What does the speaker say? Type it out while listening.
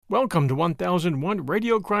Welcome to 1001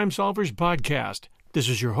 Radio Crime Solvers Podcast. This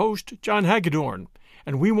is your host, John Hagedorn,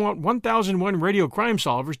 and we want 1001 Radio Crime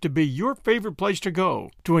Solvers to be your favorite place to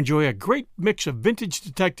go to enjoy a great mix of vintage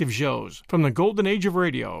detective shows from the golden age of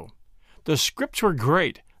radio. The scripts were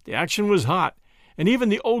great, the action was hot, and even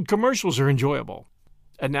the old commercials are enjoyable.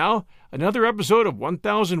 And now, another episode of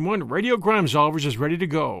 1001 Radio Crime Solvers is ready to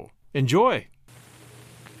go. Enjoy!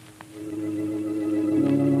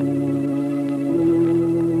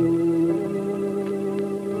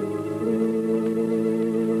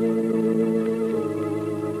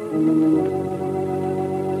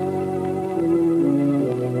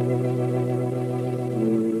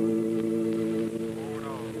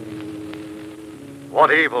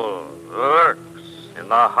 What evil lurks in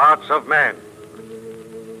the hearts of men?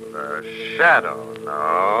 The Shadow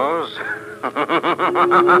knows.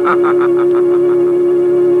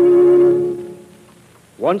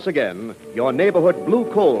 Once again, your neighborhood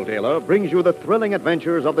blue coal dealer brings you the thrilling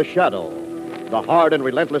adventures of the Shadow, the hard and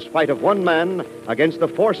relentless fight of one man against the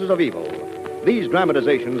forces of evil. These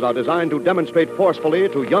dramatizations are designed to demonstrate forcefully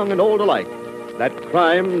to young and old alike that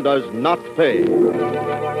crime does not pay.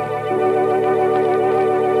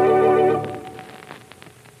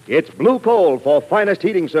 It's blue coal for finest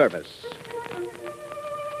heating service.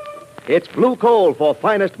 It's blue coal for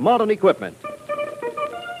finest modern equipment.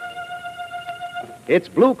 It's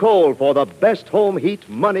blue coal for the best home heat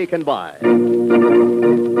money can buy.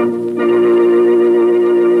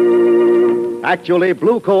 Actually,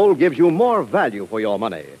 blue coal gives you more value for your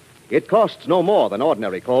money. It costs no more than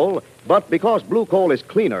ordinary coal, but because blue coal is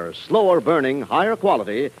cleaner, slower burning, higher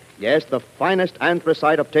quality, yes, the finest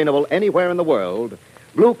anthracite obtainable anywhere in the world,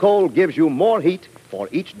 blue coal gives you more heat for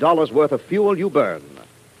each dollar's worth of fuel you burn.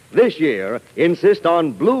 This year, insist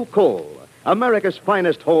on blue coal, America's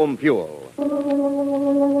finest home fuel.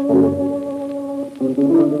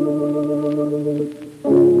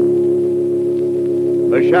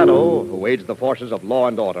 The Shadow, who aids the forces of law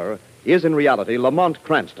and order, is in reality Lamont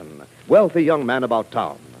Cranston, wealthy young man about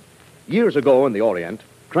town. Years ago in the Orient,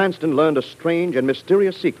 Cranston learned a strange and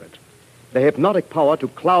mysterious secret: the hypnotic power to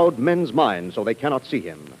cloud men's minds so they cannot see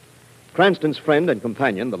him. Cranston's friend and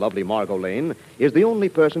companion, the lovely Margot Lane, is the only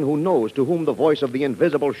person who knows to whom the voice of the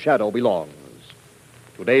invisible Shadow belongs.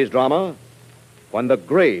 Today's drama, When the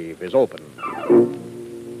Grave is Open.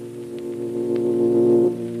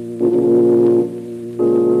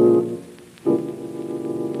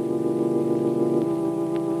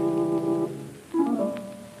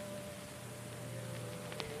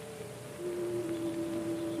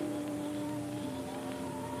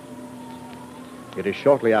 It is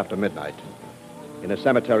shortly after midnight. In a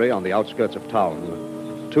cemetery on the outskirts of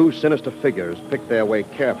town, two sinister figures pick their way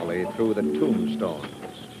carefully through the tombstones.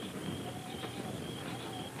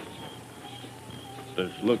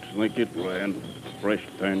 This looks like it, Ryan. Fresh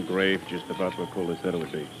turned grave, just about where Cole said it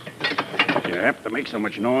would be. You have to make so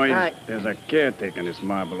much noise. There's a caretaker in this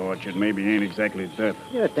marble orchard. Maybe he ain't exactly deaf.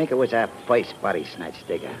 You'd think it was our first body snatch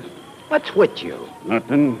digger. What's with you?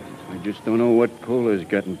 Nothing. I just don't know what Cole has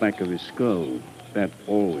got in back of his skull. That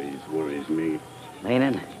always worries me.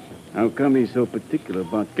 Leanin'? How come he's so particular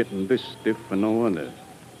about getting this stiff for no other?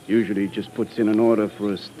 Usually he just puts in an order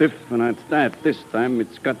for a stiff, and that's that. This time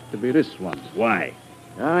it's got to be this one. Why?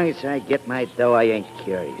 As I get my dough, I ain't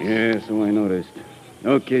curious. Yeah, so I noticed.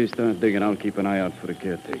 Okay, start digging. I'll keep an eye out for the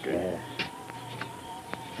caretaker. Yeah.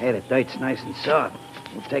 Hey, the dirt's nice and soft.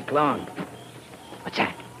 Won't take long. What's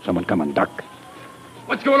that? Someone coming, duck.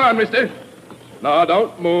 What's going on, mister? No,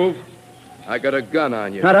 don't move. I got a gun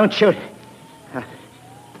on you. No, don't shoot.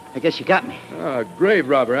 I guess you got me. Oh, grave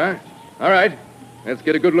robber, huh? All right. Let's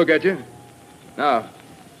get a good look at you. Now,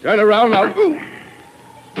 turn around now. Ooh.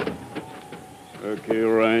 Okay,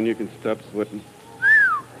 Ryan, you can stop sweating.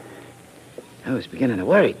 I was beginning to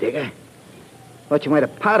worry, Digger. Thought you might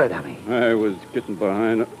have powdered on me. I was getting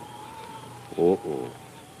behind. Uh-oh.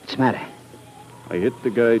 What's the matter? I hit the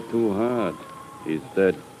guy too hard. He's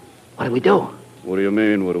dead. What do we do? What do you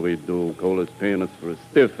mean, what do we do? Cole is paying us for a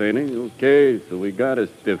stiff, ain't he? Okay, so we got a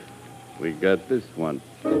stiff. We got this one.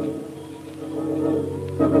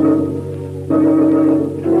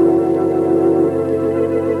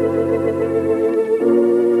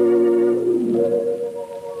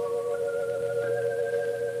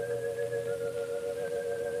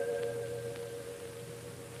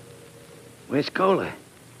 Where's Cola?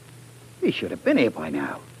 He should have been here by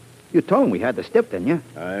now. You told him we had the stiff, didn't you?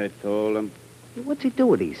 I told him. What's he do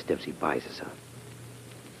with these stiffs he buys us up?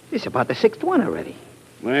 This is about the sixth one already.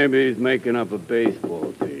 Maybe he's making up a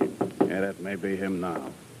baseball team. Yeah, that may be him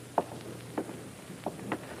now.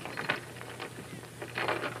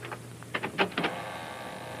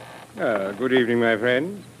 Good evening, my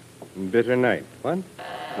friend. Bitter night, what?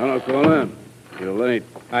 Hello, Cola. You're late.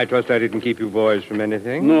 I trust I didn't keep you boys from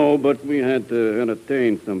anything? No, but we had to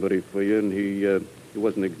entertain somebody for you, and he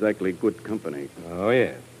wasn't exactly good company. Oh,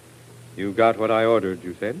 yes. You got what I ordered,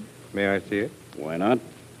 you said. May I see it? Why not?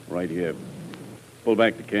 Right here. Pull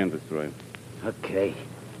back the canvas, Roy. Okay.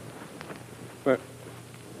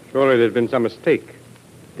 Surely there's been some mistake.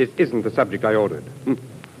 This isn't the subject I ordered.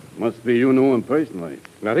 Must be you knew him personally.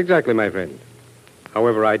 Not exactly, my friend.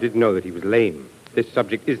 However, I did know that he was lame. This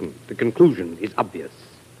subject isn't. The conclusion is obvious.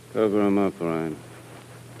 Cover him up, Ryan.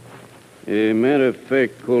 Matter of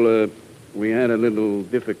fact, Cola, we had a little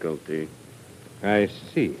difficulty. I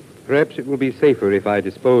see. Perhaps it will be safer if I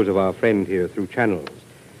dispose of our friend here through channels.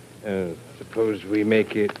 Suppose we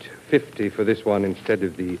make it 50 for this one instead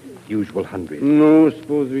of the usual 100. No,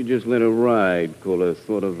 suppose we just let it ride, Cola,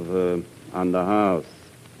 sort of on the house.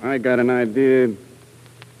 I got an idea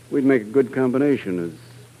we'd make a good combination as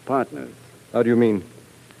partners. How do you mean?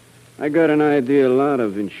 I got an idea a lot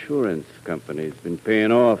of insurance companies been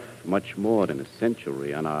paying off much more than a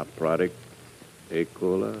century on our product. Hey,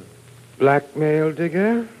 Cola? Blackmail,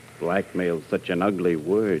 Digger? Blackmail's such an ugly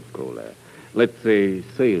word, Cola. Let's say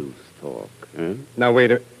sales talk, huh? Now,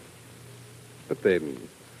 wait a... But then,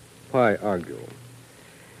 why argue?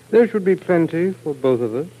 There should be plenty for both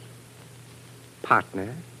of us.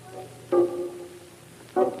 Partner.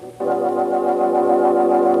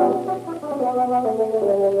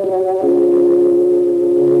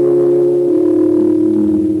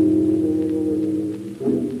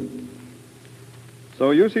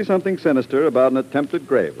 So you see something sinister about an attempted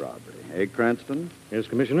grave robbery, eh, Cranston? Yes,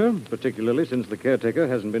 Commissioner, particularly since the caretaker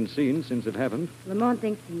hasn't been seen since it happened. Lamont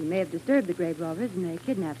thinks he may have disturbed the grave robbers and they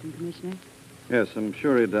kidnapped him, Commissioner. Yes, I'm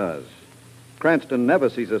sure he does. Cranston never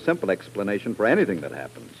sees a simple explanation for anything that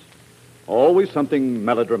happens. Always something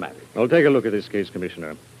melodramatic. I'll take a look at this case,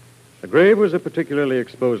 Commissioner. The grave was a particularly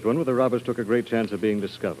exposed one where the robbers took a great chance of being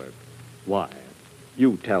discovered. Why?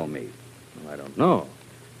 You tell me. Well, I don't know.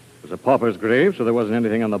 It was a pauper's grave, so there wasn't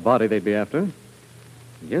anything on the body they'd be after. And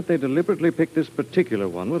yet they deliberately picked this particular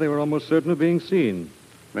one where they were almost certain of being seen.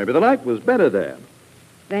 Maybe the light was better there.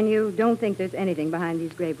 Then you don't think there's anything behind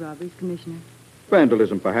these grave robberies, Commissioner?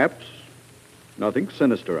 Vandalism, perhaps. Nothing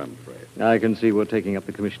sinister, I'm afraid. I can see we're taking up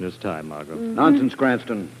the Commissioner's time, Margot. Mm-hmm. Nonsense,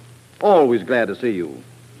 Cranston. Always glad to see you.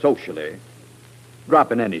 Socially.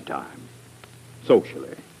 Drop in any time.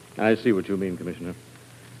 Socially. I see what you mean, Commissioner.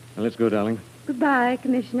 Now, let's go, darling. Goodbye,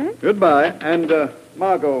 Commissioner. Goodbye. And,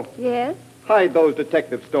 Margot, Yes? hide those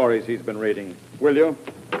detective stories he's been reading, will you?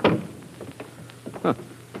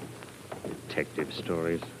 Detective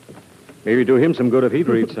stories. Maybe do him some good if he'd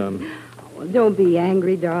read some. Oh, don't be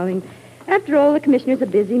angry, darling. After all, the Commissioner's a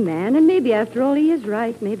busy man, and maybe after all he is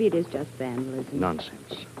right. Maybe it is just vandalism.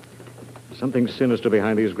 Nonsense. Something sinister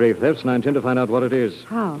behind these grave thefts, and I intend to find out what it is.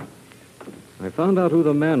 How? I found out who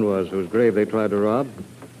the man was whose grave they tried to rob.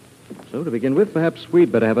 So, to begin with, perhaps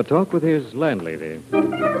we'd better have a talk with his landlady.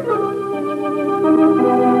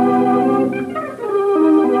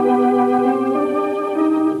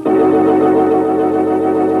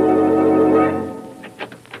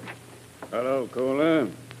 Hello, Cola.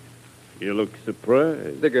 You look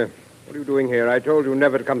surprised. Digger, what are you doing here? I told you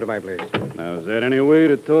never to come to my place. Now, is that any way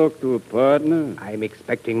to talk to a partner? I'm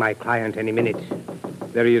expecting my client any minute.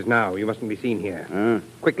 There he is now. You mustn't be seen here. Huh?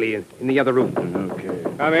 Quickly, in the other room.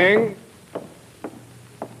 Okay. Coming.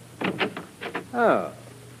 Oh,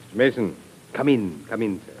 Mr. Mason. Come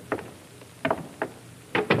in, sir.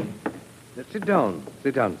 Sit down,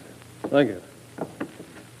 sir. Thank you.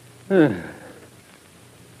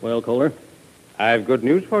 Well, Kohler? I've good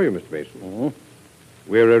news for you, Mr. Mason.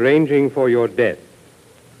 Mm-hmm. We're arranging for your death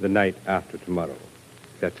the night after tomorrow.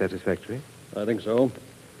 Is that satisfactory? I think so.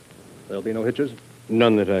 There'll be no hitches?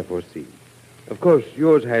 None that I foresee. Of course,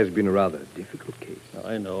 yours has been a rather difficult case.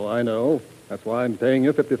 I know. That's why I'm paying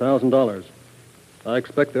you $50,000. I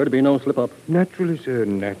expect there to be no slip-up. Naturally, sir,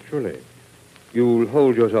 naturally. You'll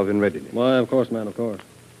hold yourself in readiness. Why, of course, man, of course.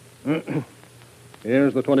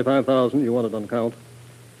 Here's the $25,000 you wanted on count.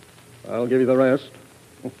 I'll give you the rest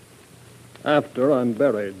after I'm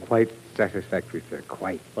buried. Quite satisfactory, sir,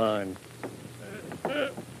 quite. Fine.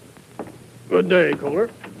 Good day, Kohler.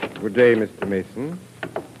 Good day, Mr. Mason.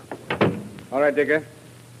 All right, Digger.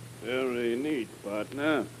 Very neat,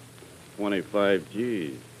 partner. 25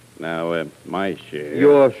 G's. Now, my share.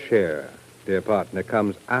 Your share, dear partner,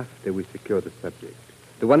 comes after we secure the subject.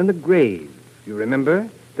 The one in the grave, you remember?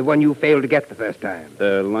 The one you failed to get the first time.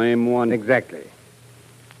 The lame one? Exactly.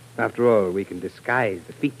 After all, we can disguise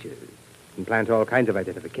the features and plant all kinds of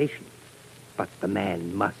identification. But the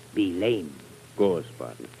man must be lame. Of course,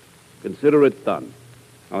 partner. Consider it done.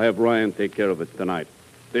 I'll have Ryan take care of it tonight.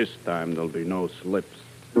 This time there'll be no slips.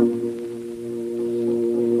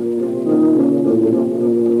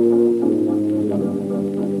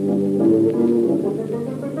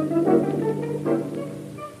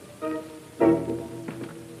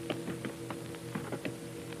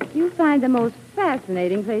 You find the most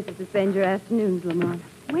fascinating places to spend your afternoons, Lamont.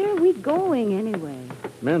 Where are we going, anyway?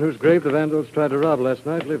 The man whose grave the vandals tried to rob last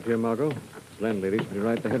night lived here, Margot. His landlady should be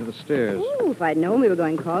right at the head of the stairs. Oh, if I'd known we were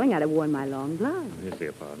going calling, I'd have worn my long gloves. Here's the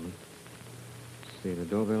apartment. See, the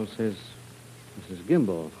doorbell says Mrs.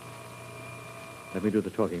 Gimble. Let me do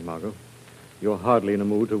the talking, Margot. You're hardly in a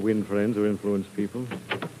mood to win friends or influence people.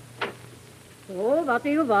 So, what do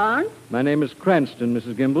you want? My name is Cranston,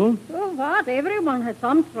 Mrs. Gimble. So what? Everyone has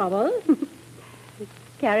some trouble.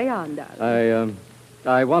 Carry on, darling.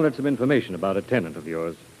 I wanted some information about a tenant of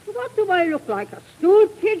yours. What do I look like, a stool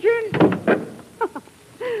pigeon?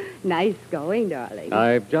 Nice going, darling.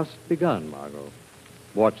 I've just begun, Margot.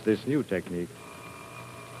 Watch this new technique.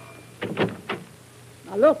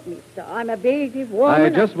 Now, look, mister, I'm a big woman. I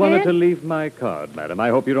just wanted to leave my card, madam. I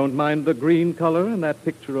hope you don't mind the green color and that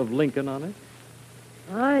picture of Lincoln on it.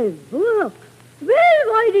 I look. Well,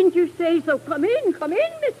 why didn't you say so? Come in,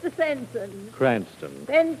 Mr. Sensen. Cranston.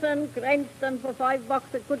 Cranston, for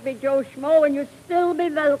 $5 it could be Joe Schmo, and you'd still be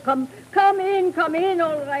welcome. Come in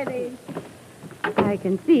already. I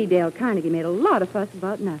can see Dale Carnegie made a lot of fuss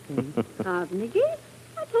about nothing. Carnegie?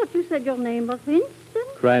 I thought you said your name was Winston.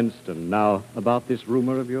 Cranston. Now, about this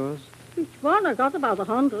rumor of yours? Which one? I got about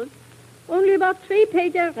 100. Only about 3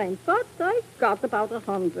 paid their rent, but I got about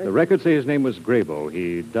 100. The records say his name was Grabo.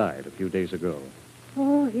 He died a few days ago.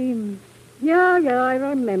 Oh, him. Yeah, I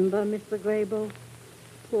remember, Mr. Grabo.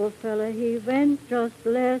 Poor fella, he went just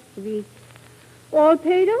last week. All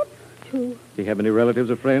paid up, too. Did he have any relatives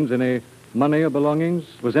or friends, any money or belongings?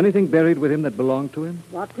 Was anything buried with him that belonged to him?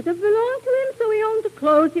 What could have belonged to him? So he owned the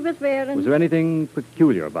clothes he was wearing. Was there anything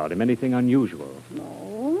peculiar about him, anything unusual?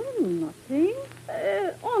 No, nothing.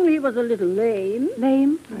 Only he was a little lame.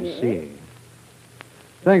 Lame? I see.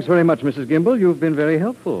 Thanks very much, Mrs. Gimble. You've been very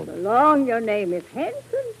helpful. So long your name is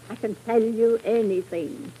Hanson, I can tell you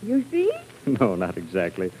anything. You see? No, not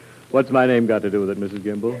exactly. What's my name got to do with it, Mrs.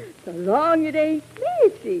 Gimble? So long it ain't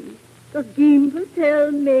Macy. Does Gimble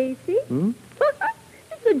tell Macy?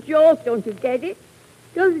 It's a joke, don't you get it?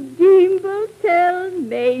 Does Gimble tell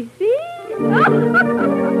Macy?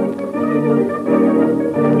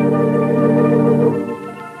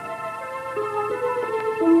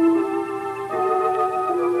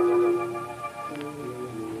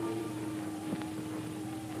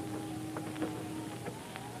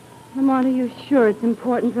 Lamont, are you sure it's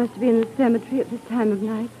important for us to be in the cemetery at this time of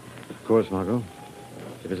night? Of course, Margot.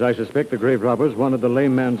 If, as I suspect, the grave robbers wanted the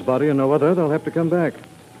lame man's body and no other, they'll have to come back.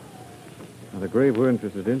 Now, the grave we're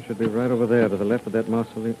interested in should be right over there to the left of that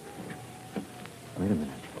mausoleum. Wait a minute.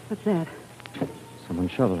 What's that? Someone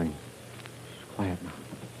shoveling. Quiet now.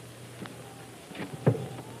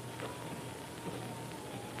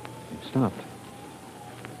 They've stopped.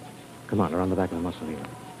 Come on, around the back of the mausoleum.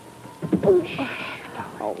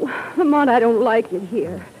 Oh, Lamont, I don't like it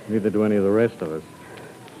here. Neither do any of the rest of us.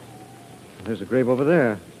 There's a grave over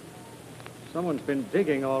there. Someone's been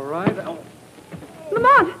digging, all right. Oh.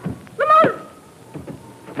 Lamont!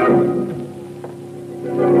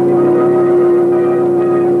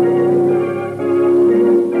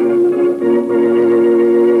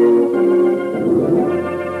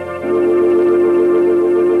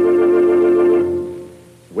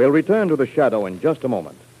 We'll return to the shadow in just a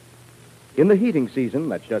moment. In the heating season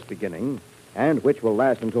that's just beginning, and which will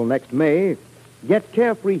last until next May, get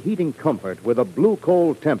carefree heating comfort with a Blue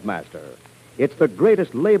Coal Temp Master. It's the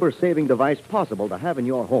greatest labor-saving device possible to have in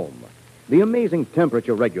your home. The amazing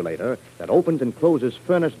temperature regulator that opens and closes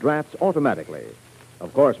furnace drafts automatically.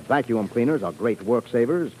 Of course, vacuum cleaners are great work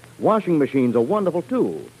savers. Washing machines are wonderful,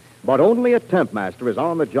 too. But only a Temp Master is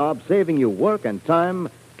on the job saving you work and time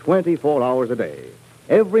 24 hours a day.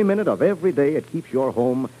 Every minute of every day, it keeps your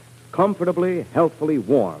home comfortably, healthfully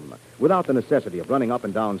warm, without the necessity of running up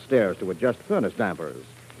and down stairs to adjust furnace dampers.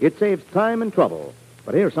 It saves time and trouble.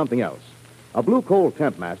 But here's something else. A Blue Coal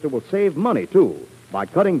Temp Master will save money, too, by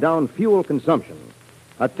cutting down fuel consumption.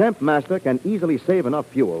 A Temp Master can easily save enough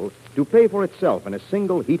fuel to pay for itself in a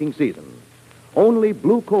single heating season. Only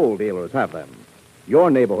Blue Coal dealers have them. Your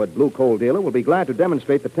neighborhood Blue Coal dealer will be glad to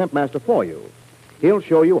demonstrate the Temp Master for you. He'll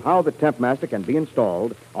show you how the Temp Master can be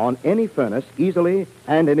installed on any furnace easily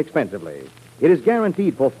and inexpensively. It is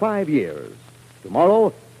guaranteed for 5 years.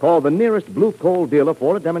 Tomorrow, call the nearest Blue Coal dealer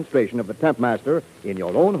for a demonstration of the Temp Master in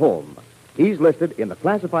your own home. He's listed in the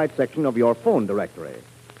classified section of your phone directory.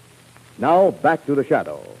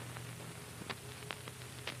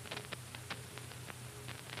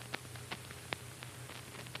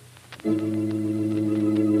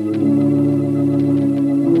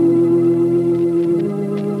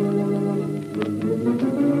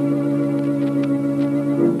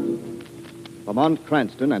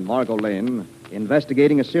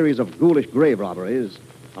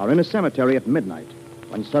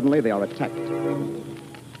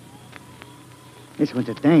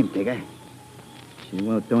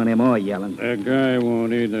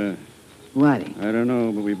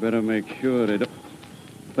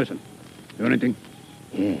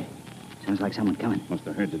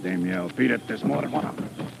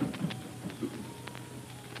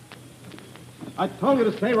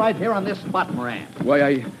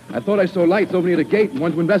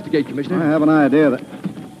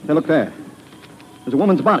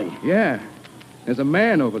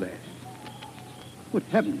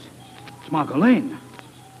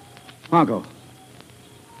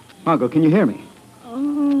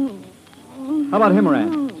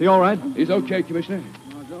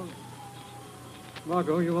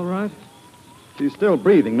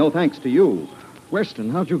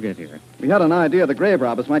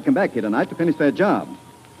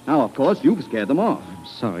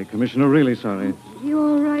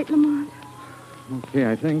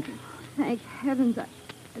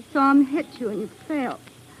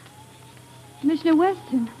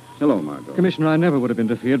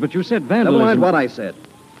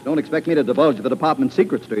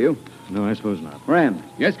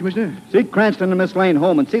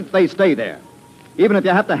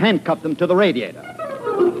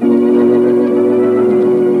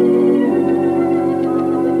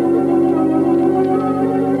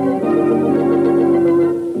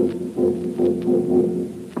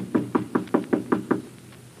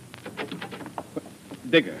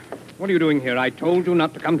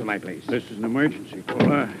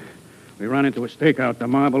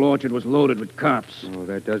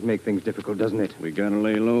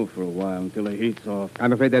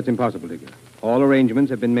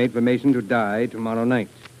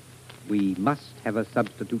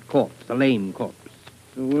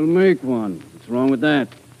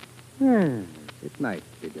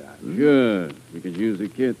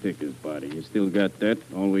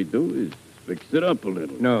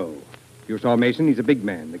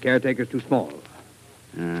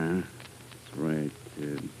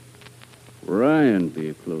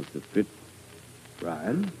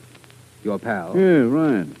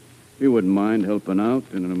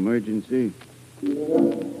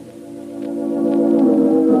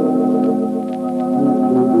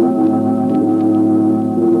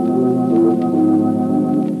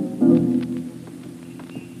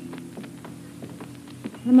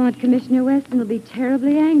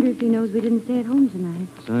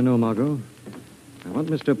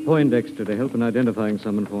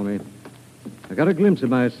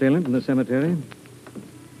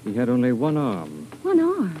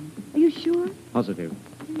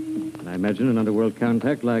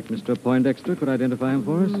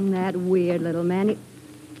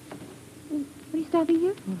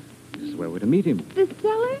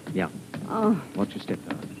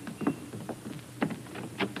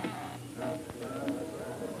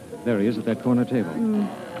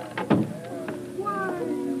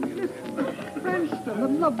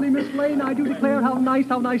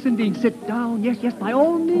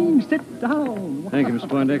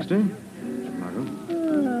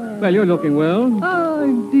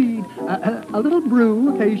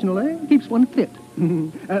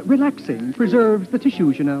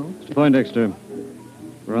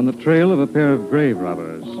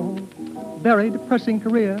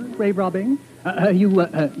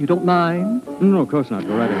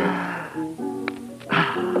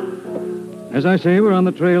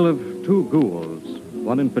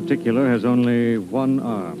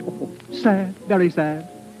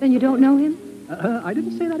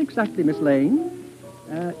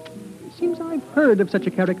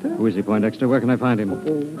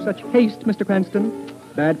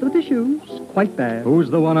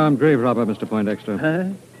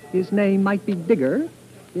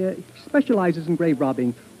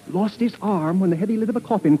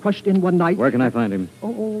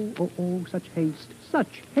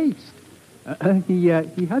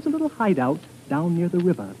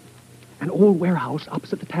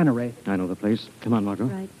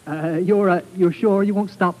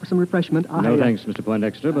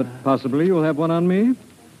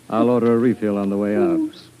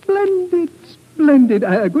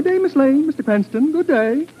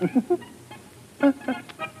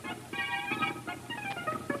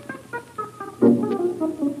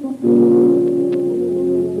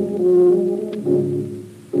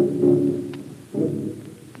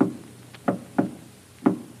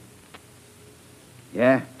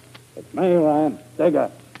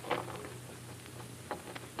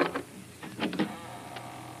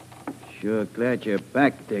 Sure glad you're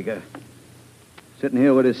back, Digger. Sitting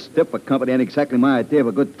here with this stiffer company ain't exactly my idea of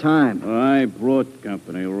a good time. I brought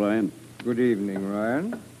company, Ryan. Good evening,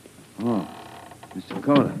 Ryan. Oh, Mr.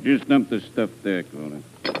 Kohler. Just dump the stuff there, Kohler.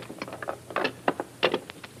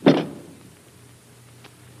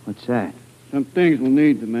 What's that? Some things we'll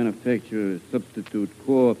need to manufacture a substitute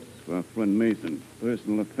corpse for our friend Mason.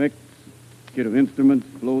 Personal effects, kit of instruments,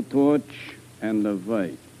 blowtorch, and a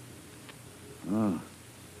vice. Oh.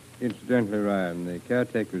 Incidentally, Ryan, the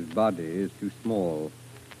caretaker's body is too small.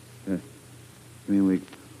 You mean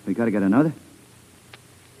we gotta get another?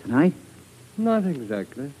 Tonight? Not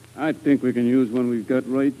exactly. I think we can use one we've got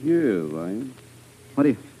right here, Ryan. What do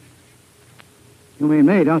you... You mean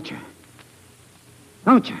me, don't you?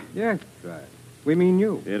 Don't you? Yes, Ryan. We mean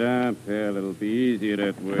you. Sit down, pal. It'll be easier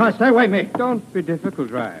that way. Oh, stay away from me. Don't be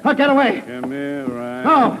difficult, Ryan. Oh, get away. Come here, Ryan.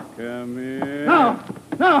 No. Come here. No.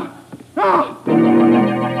 No. No.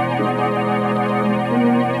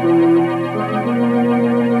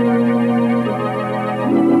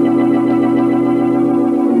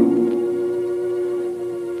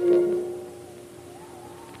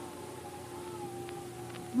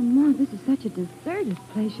 Lamont, this is such a deserted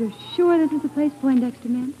place. You're sure this is the place Poindexter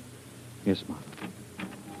meant? Yes, Ma.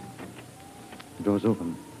 The door's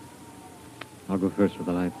open. I'll go first with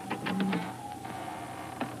the light.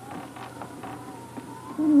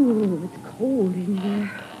 Oh, it's cold in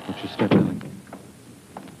there. Watch your step, darling.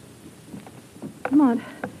 Lamont,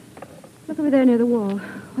 look over there near the wall.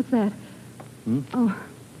 What's that? Hmm? Oh,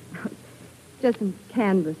 just some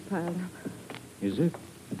canvas piled up. Is it?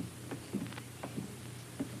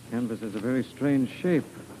 Canvas has a very strange shape.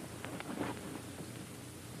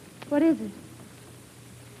 What is it?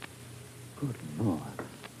 Good Lord.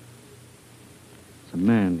 It's a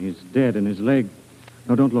man. He's dead, and his leg...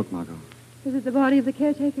 No, don't look, Margot. Is it the body of the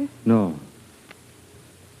caretaker? No.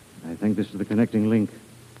 I think this is the connecting link.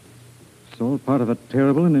 It's all part of a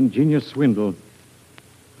terrible and ingenious swindle.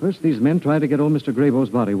 First, these men tried to get old Mr. Graybow's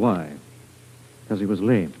body. Why? Because he was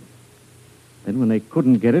lame. Then, when they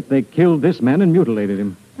couldn't get it, they killed this man and mutilated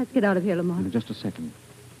him. Let's get out of here, Lamont. Now, just a second.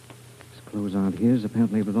 His clothes aren't his.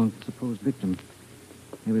 Apparently, they belong to the supposed victim.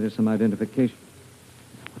 Maybe there's some identification.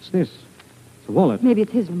 What's this? It's a wallet. Maybe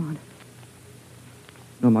it's his, Lamont.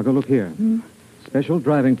 No, Margot, look here. Special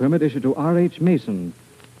driving permit issued to R.H. Mason,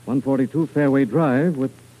 142 Fairway Drive,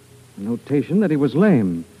 with a notation that he was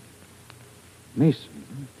lame. Mason?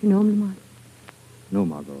 You know him, Lamont? No,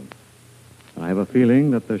 Margot. I have a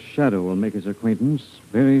feeling that the Shadow will make his acquaintance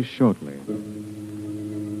very shortly.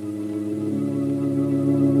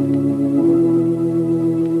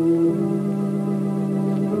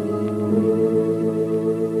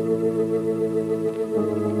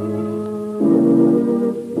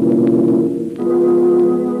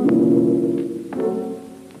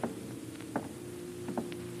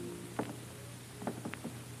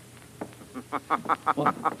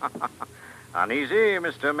 Uneasy,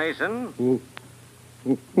 Mr. Mason.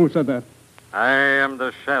 Who said that? I am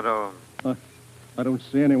the Shadow. I don't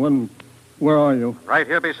see anyone. Where are you? Right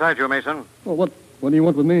here beside you, Mason. Well, what do you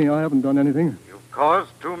want with me? I haven't done anything. You've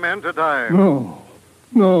caused 2 men to die.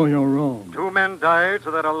 No, you're wrong. 2 men died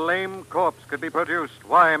so that a lame corpse could be produced.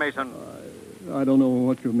 Why, Mason? I don't know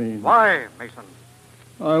what you mean. Why, Mason?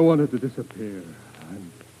 I wanted to disappear.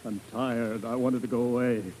 I'm tired. I wanted to go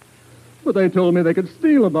away. But they told me they could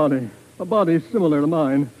steal a body similar to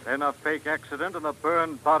mine. Then a fake accident and the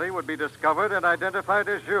burned body would be discovered and identified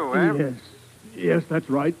as you, eh? Yes, that's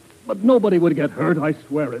right. But nobody would get hurt, I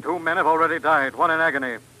swear it. 2 men have already died, one in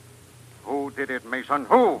agony. Who did it, Mason?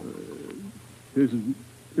 Who? His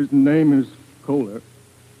name is Kohler.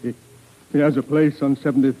 He has a place on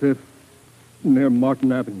 75th near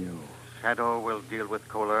Martin Avenue. Shadow will deal with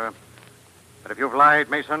Kohler. But if you've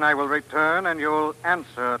lied, Mason, I will return and you'll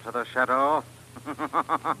answer to the Shadow.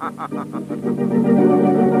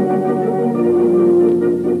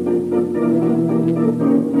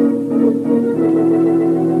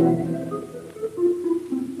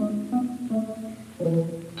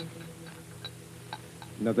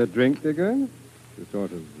 Another drink, Digger? To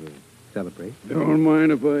sort of celebrate? Don't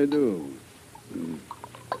mind if I do.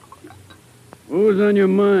 What was on your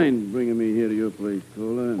mind bringing me here to your place,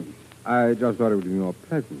 Kohler? I just thought it would be more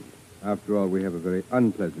pleasant. After all, we have a very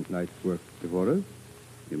unpleasant night's work before us.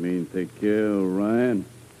 You mean take care of Ryan?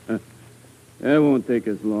 That won't take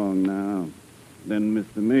us long now. Then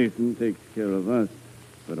Mr. Mason takes care of us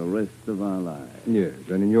for the rest of our lives. Yes,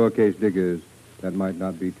 and in your case, Diggers, that might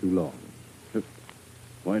not be too long.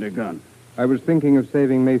 Why the gun? I was thinking of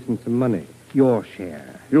saving Mason some money. Your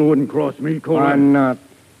share. You wouldn't cross me, Kohler. I'm not.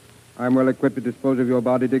 I'm well equipped to dispose of your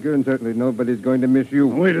body, Digger, and certainly nobody's going to miss you.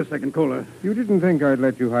 Wait a second, Kohler. You didn't think I'd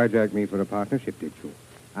let you hijack me for a partnership, did you?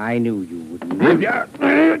 I knew you wouldn't.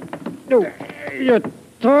 You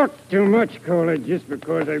talk too much, Kohler. Just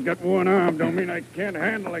because I've got one arm don't mean I can't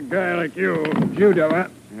handle a guy like you. Judo, huh?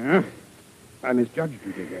 Yeah? I misjudged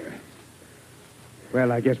you, Digger.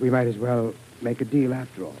 Well, I guess we might as well make a deal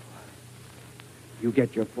after all. You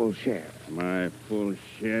get your full share. My full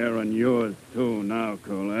share and yours, too, now,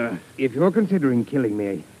 Kohler. If you're considering killing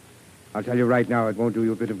me, I'll tell you right now it won't do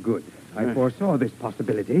you a bit of good. I foresaw this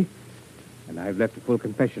possibility, and I've left a full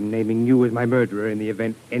confession naming you as my murderer in the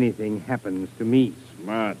event anything happens to me.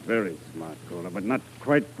 Smart, very smart, Kohler, but not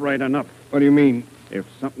quite bright enough. What do you mean? If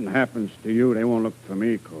something happens to you, they won't look for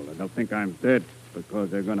me, Kohler. They'll think I'm dead because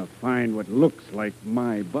they're going to find what looks like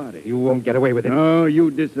my body. You won't get away with it. No,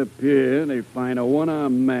 you disappear. They find a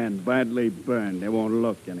one-armed man badly burned. They won't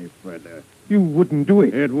look any further. You wouldn't do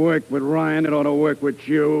it. It worked with Ryan. It ought to work with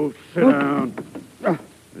you. Sit down.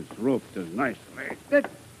 This rope does nicely.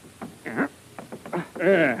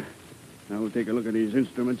 There. Now we'll take a look at these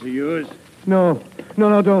instruments of yours. No,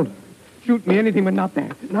 don't. Shoot me, anything but not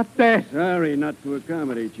that. Not that. Sorry not to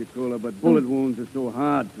accommodate you, Kohler, but bullet wounds are so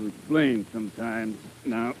hard to explain sometimes.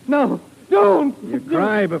 Now. No, don't. You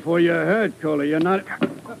cry before you're hurt, Kohler. You're not...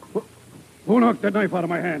 Who knocked that knife out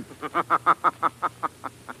of my hand?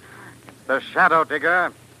 The Shadow,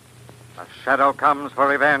 Digger. The Shadow comes for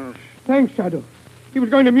revenge. Thanks, Shadow. He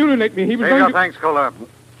was going to mutilate me. He was Save going your to... thanks, Kohler.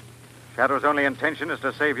 Shadow's only intention is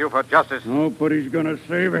to save you for justice. Nobody's going to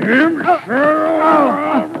save him.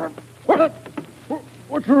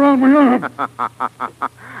 What's around my arm?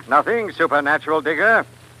 Nothing supernatural, Digger.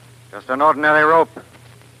 Just an ordinary rope.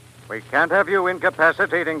 We can't have you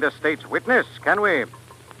incapacitating the state's witness, can we?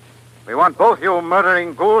 We want both you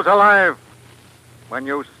murdering ghouls alive when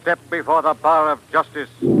you step before the bar of justice.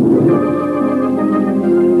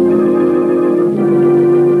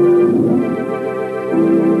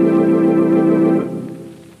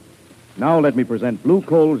 Now let me present Blue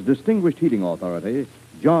Coal's distinguished heating authority,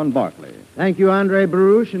 John Barclay. Thank you, Andre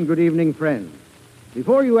Baruch, and good evening, friends.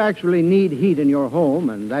 Before you actually need heat in your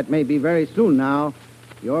home, and that may be very soon now,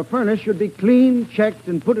 your furnace should be cleaned, checked,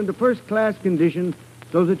 and put into first-class condition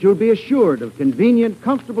so that you'll be assured of convenient,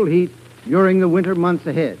 comfortable heat during the winter months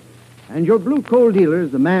ahead. And your Blue Coal dealer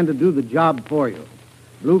is the man to do the job for you.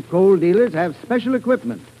 Blue Coal dealers have special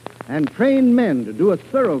equipment and trained men to do a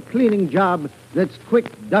thorough cleaning job that's quick,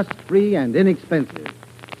 dust-free, and inexpensive.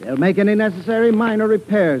 They'll make any necessary minor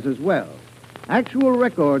repairs as well. Actual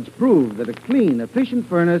records prove that a clean, efficient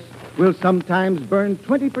furnace will sometimes burn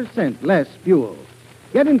 20% less fuel.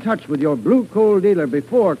 Get in touch with your Blue Coal dealer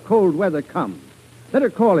before cold weather comes. Better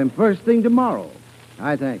call him first thing tomorrow.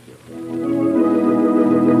 I thank you.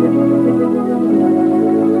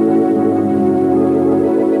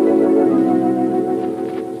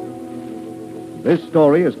 This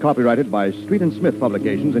story is copyrighted by Street and Smith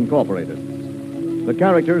Publications, Incorporated. The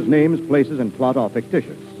characters, names, places, and plot are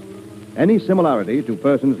fictitious. Any similarity to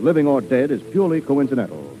persons living or dead is purely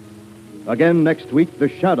coincidental. Again, next week, The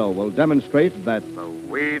Shadow will demonstrate that the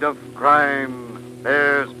weed of crime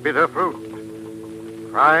bears bitter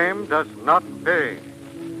fruit. Crime does not pay.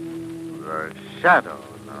 The Shadow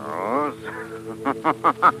knows.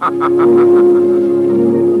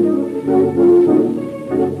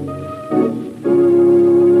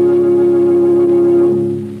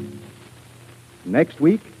 Next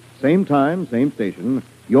week, same time, same station,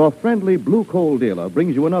 your friendly Blue Coal dealer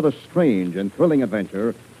brings you another strange and thrilling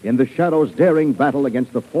adventure in The Shadow's daring battle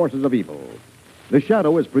against the forces of evil. The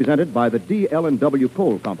Shadow is presented by the D.L.&W.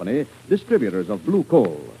 Coal Company, distributors of Blue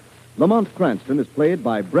Coal. Lamont Cranston is played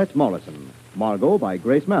by Brett Morrison. Margot by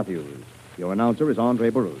Grace Matthews. Your announcer is Andre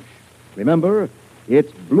Baruch. Remember,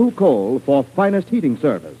 it's Blue Coal for finest heating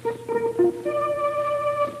service.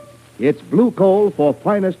 It's Blue Coal for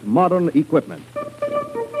finest modern equipment.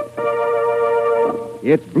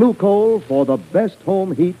 It's Blue Coal for the best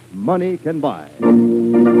home heat money can buy.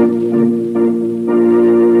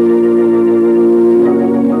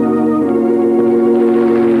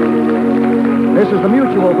 This is the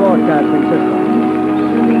Mutual Broadcasting System.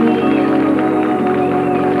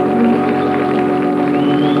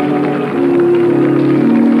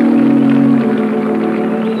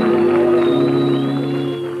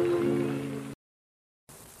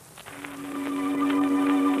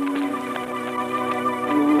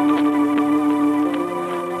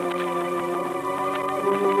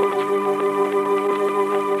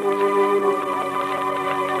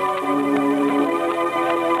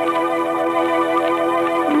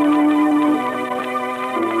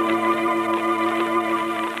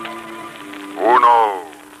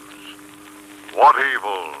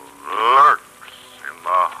 evil lurks in the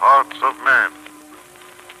hearts of men.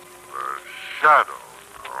 The shadow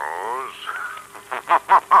knows.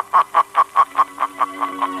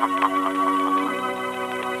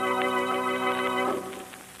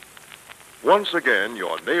 Once again,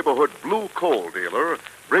 your neighborhood blue coal dealer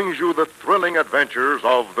brings you the thrilling adventures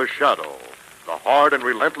of The Shadow, the hard and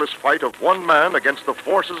relentless fight of one man against the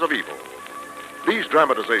forces of evil. These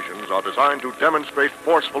dramatizations are designed to demonstrate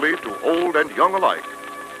forcefully to old and young alike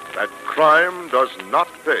that crime does not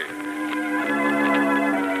pay.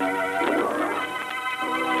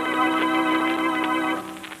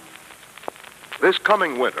 This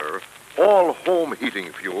coming winter, all home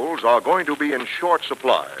heating fuels are going to be in short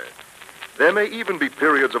supply. There may even be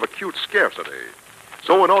periods of acute scarcity.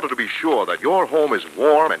 So in order to be sure that your home is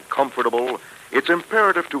warm and comfortable, it's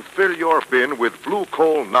imperative to fill your bin with blue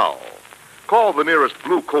coal now. Call the nearest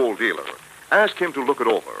blue coal dealer. Ask him to look it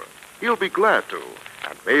over. He'll be glad to,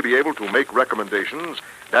 and may be able to make recommendations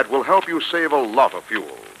that will help you save a lot of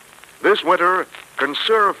fuel. This winter,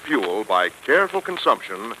 conserve fuel by careful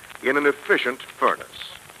consumption in an efficient furnace.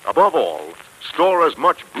 Above all, store as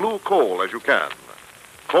much blue coal as you can.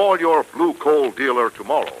 Call your blue coal dealer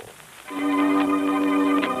tomorrow.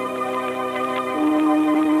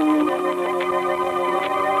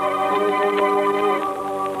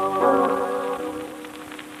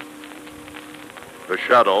 The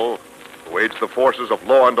Shadow, who aids the forces of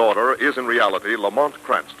law and order, is in reality Lamont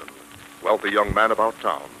Cranston, wealthy young man about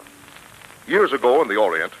town. Years ago in the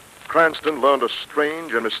Orient, Cranston learned a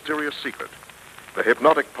strange and mysterious secret, the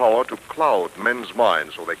hypnotic power to cloud men's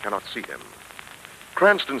minds so they cannot see him.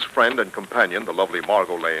 Cranston's friend and companion, the lovely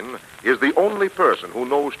Margot Lane, is the only person who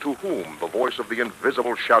knows to whom the voice of the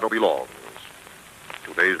invisible shadow belongs.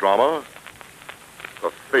 Today's drama,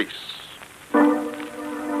 The Face.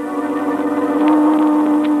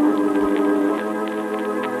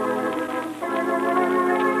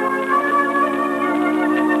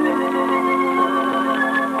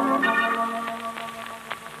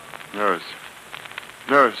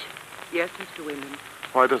 Nurse, Yes, Mr. Wyndham.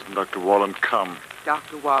 why doesn't Dr. Wallen come?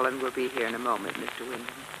 Dr. Wallen will be here in a moment, Mr. Wyndham.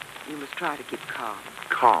 You must try to keep calm.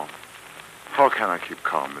 Calm? How can I keep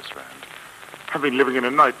calm, Miss Rand? I've been living in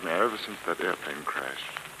a nightmare ever since that airplane crashed.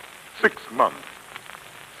 6 months.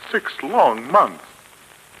 6 long months.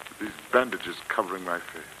 With these bandages covering my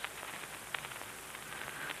face.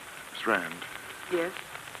 Miss Rand. Yes?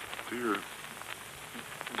 Do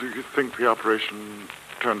you think the operation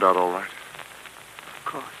turned out all right? Of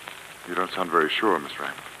course. You don't sound very sure, Miss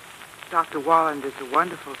Rand. Dr. Wallen is a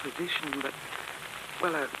wonderful physician, but,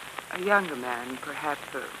 well, a younger man, perhaps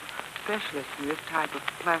a specialist in this type of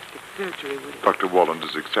plastic surgery would... Dr. Wallen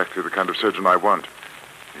is exactly the kind of surgeon I want.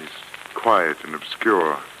 He's quiet and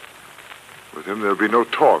obscure. With him, there'll be no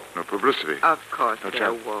talk, no publicity. Of course No there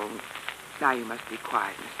chance. won't. Now you must be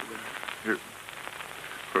quiet, Mr.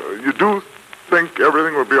 Wyndham. You do think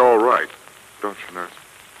everything will be all right, don't you, nurse?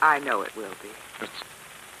 I know it will be.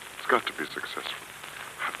 It's got to be successful.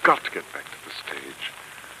 I've got to get back to the stage.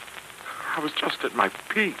 I was just at my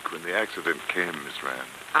peak when the accident came, Miss Rand.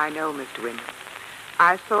 I know, Mr. Wyndham.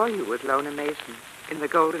 I saw you with Lona Mason in the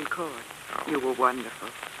Golden Court. Oh. You were wonderful.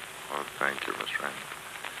 Oh, thank you, Miss Rand.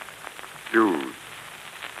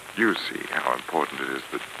 You see how important it is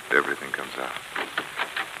that everything comes out.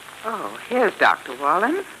 Oh, here's Dr.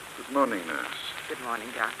 Wallen. Good morning, nurse. Good morning,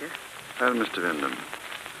 Doctor. Well, Mr. Wyndham,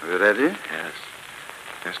 are you ready? Yes.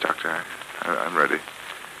 Yes, Doctor. I'm ready.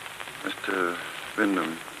 Mr.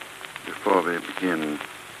 Wyndham, before we begin...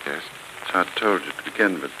 Yes? I told you to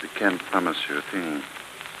begin, but we can't promise you a thing.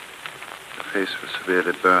 Your face was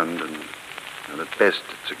severely burned, and at best,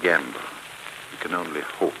 it's a gamble. We can only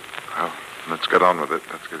hope. Well, let's get on with it.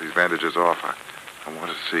 Let's get these bandages off. I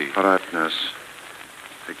want to see. All right, nurse.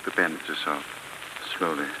 Take the bandages off.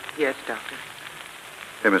 Slowly. Yes, Doctor.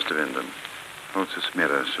 Here, Mr. Wyndham. Hold this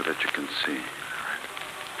mirror so that you can see.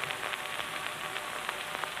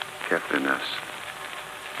 Carefully, nurse.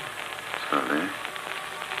 Slowly.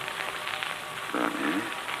 Slowly.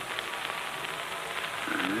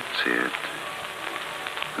 That's it.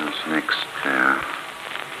 That's next there.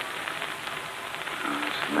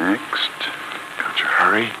 That's next. Can't you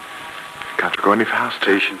hurry? Can't you go any faster?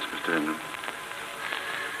 Patience, Mr. Wyndham.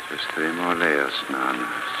 Just 3 more layers now,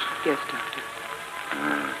 nurse. Yes, Doctor.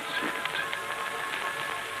 That's it.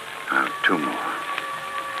 Now, 2 more.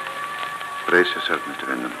 Brace yourself, Mr.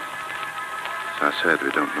 Wyndham. As I said, we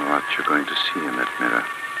don't know what you're going to see in that mirror.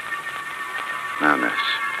 Now, nurse,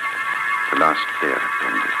 the last layer of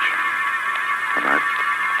bandage. All right.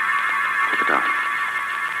 Take it off.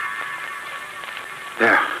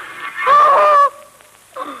 There.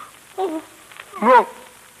 No.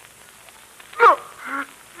 No.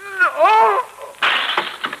 No.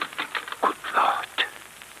 Good Lord.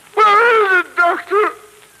 Where is it, Doctor?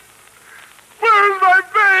 Where is my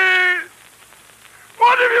babe?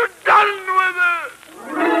 What have you done with her?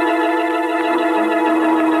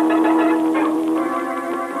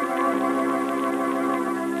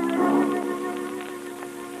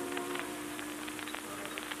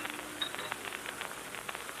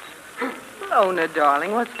 Lona,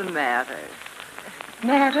 darling, what's the matter?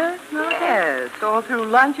 Matter? Yes. All through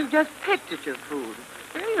lunch, you've just picked at your food.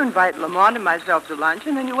 You invite Lamont and myself to lunch,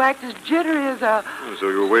 and then you act as jittery as a... So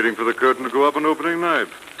you were waiting for the curtain to go up on opening night.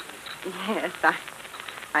 Yes,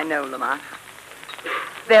 I know, Lamont.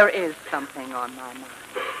 There is something on my mind.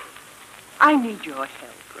 I need your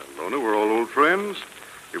help. Well, Lona, we're all old friends.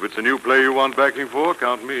 If it's a new play you want backing for,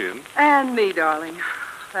 count me in. And me, darling.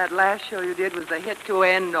 That last show you did was the hit to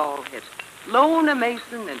end all hits. Lona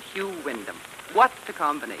Mason and Hugh Wyndham. What's the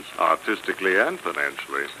combination? Artistically and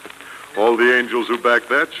financially. All the angels who backed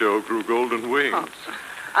that show grew golden wings. Oh,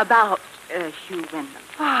 about Hugh Wyndham.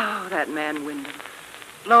 Oh, that man Wyndham.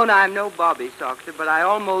 Lona, I'm no Bobby Soxer, but I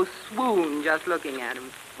almost swooned just looking at him.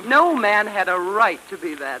 No man had a right to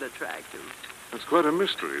be that attractive. That's quite a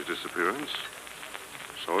mystery, his disappearance.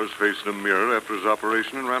 Saw his face in a mirror after his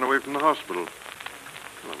operation and ran away from the hospital.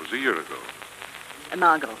 Well, that was a year ago.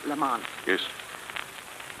 Margot, Lamont. Yes?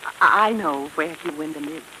 I know where Hugh Wyndham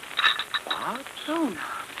is. What? Lona,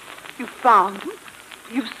 you found him?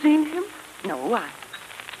 You've seen him? No,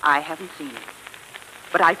 I haven't seen him.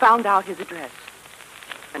 But I found out his address.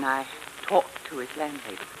 And I talked to his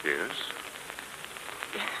landlady. Yes?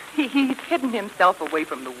 He's hidden himself away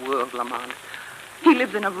from the world, Lamont. He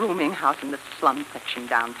lives in a rooming house in the slum section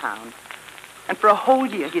downtown. And for a whole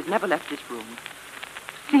year, he's never left his room.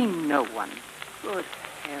 Seen no one. Good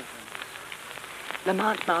heavens.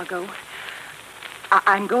 Lamont, Margot,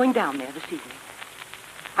 I'm going down there this evening.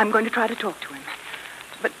 I'm going to try to talk to him.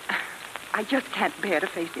 But I just can't bear to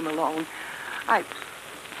face him alone. I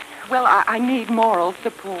need moral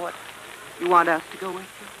support. You want us to go with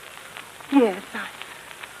you? Yes,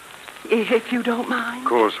 if you don't mind. Of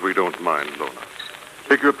course we don't mind, Lona.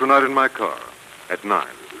 Take you up tonight in my car at 9.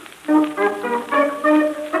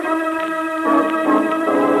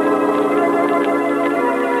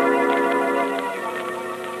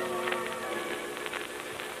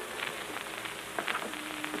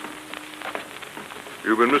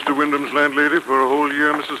 You've been Mr. Wyndham's landlady for a whole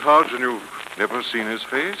year, Mrs. Hodge, and you've never seen his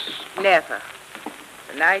face? Never.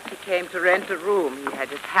 The night he came to rent a room, he had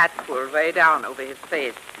his hat pulled way down over his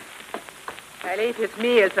face. I leave his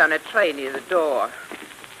meals on a tray near the door.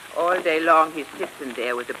 All day long he sits in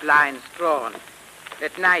there with the blinds drawn.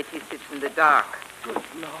 At night he sits in the dark. Good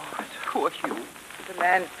Lord, poor Hugh. The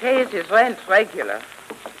man pays his rent regular.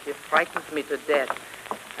 He frightens me to death.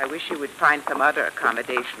 I wish he would find some other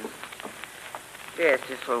accommodations. Yes,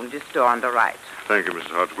 his room, this door on the right. Thank you, Mrs.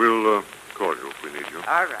 Hodge. We'll call you if we need you.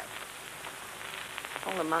 All right.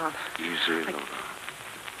 Oh, Lamont. Easy, Lona.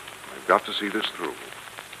 I've got to see this through.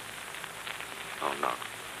 I'll knock.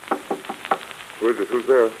 Who is it? Who's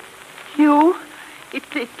there? Hugh,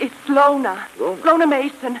 it's Lona. Lona? Lona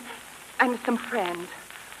Mason and some friends.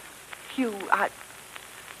 Hugh,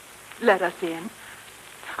 let us in.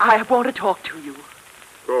 I want to talk to you.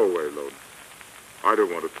 Go away, Lona. I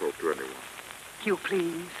don't want to talk to anyone. Hugh,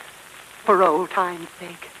 please. For old time's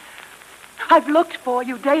sake. I've looked for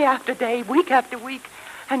you day after day, week after week.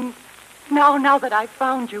 And now that I've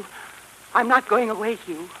found you, I'm not going away,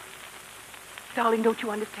 Hugh. Darling, don't you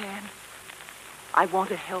understand? I want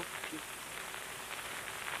to help you.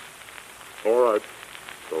 All right,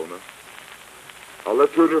 Lona. I'll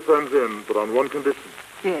let you and your friends in, but on one condition.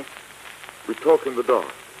 Yes. We talk in the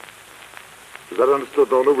dark. Is that understood,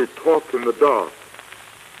 Lona? We talk in the dark.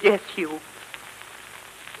 Yes, Hugh.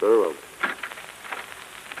 Very well.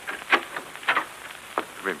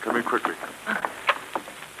 Come in quickly.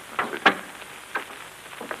 That's it.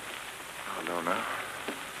 Oh, Lona.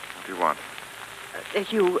 What do you want?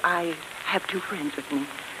 Hugh, I have two friends with me.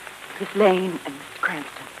 Miss Lane and Mr.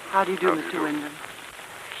 Cranston. How do you do, Mr. Wyndham?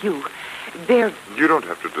 Hugh, they're... You don't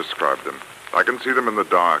have to describe them. I can see them in the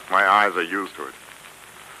dark. My eyes are used to it.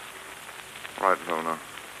 Right, Lona.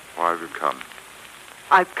 Why have you come?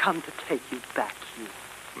 I've come to take you back, Hugh.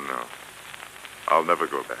 No. I'll never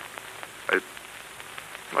go back.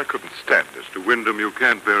 I couldn't stand this. Mr. Wyndham, you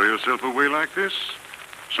can't bury yourself away like this.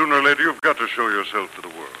 Sooner or later, you've got to show yourself to the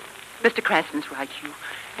world. Mr. Cranston's right, Hugh.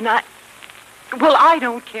 And I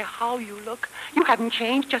don't care how you look. You haven't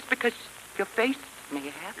changed just because your face may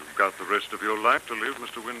have. You've got the rest of your life to live,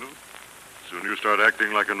 Mr. Wyndham. sooner you start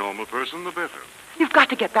acting like a normal person, the better. You've got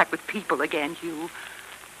to get back with people again, Hugh.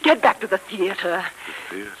 Get back to the theater.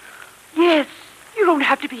 The theater? Yes. You don't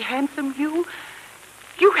have to be handsome, Hugh.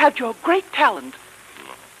 You had your great talent.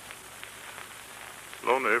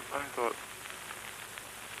 Lone Ape, I thought...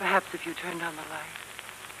 Perhaps if you turned on the light.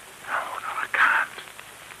 No, I can't.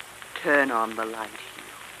 Turn on the light, Hugh.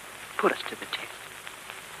 Put us to the test.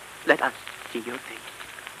 Let us see your face.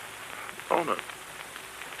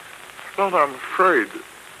 Lona, I'm afraid.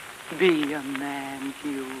 Be a man,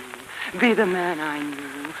 Hugh. Be the man I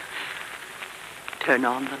knew. Turn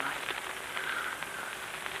on the light.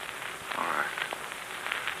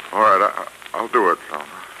 All right, I'll do it, Lona.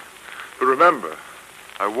 But remember,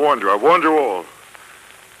 I warned you all.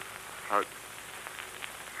 I've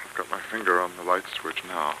got my finger on the light switch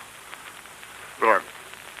now. But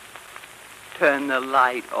Turn the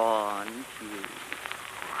light on, Hugh.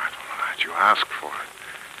 I don't know that you asked for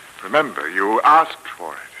it. Remember, you asked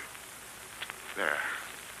for it. There.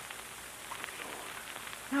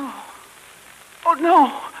 No. Oh,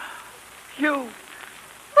 no. Hugh.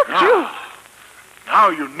 Hugh. Now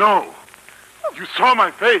you know. You saw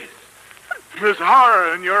my face. There's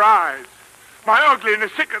horror in your eyes. My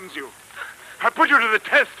ugliness sickens you. I put you to the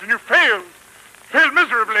test, and you failed. Failed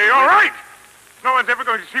miserably, all right? No one's ever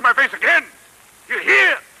going to see my face again. You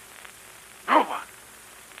hear? No one.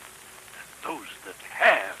 And those that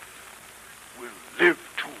have will live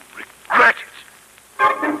to regret it.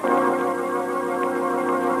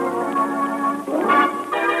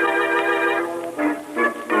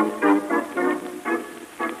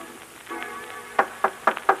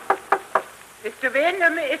 Mr.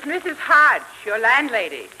 Wyndham, it's Mrs. Hodge, your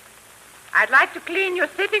landlady. I'd like to clean your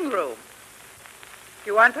sitting room. If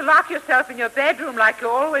you want to lock yourself in your bedroom like you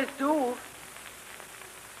always do.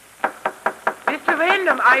 Mr.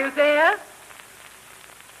 Wyndham, are you there?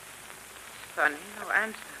 Funny, no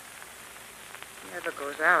answer. He never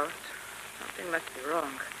goes out. Something must be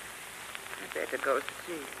wrong. I'd better go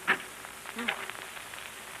see.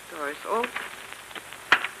 Door is open.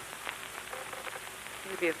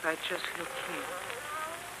 Maybe if I just look here.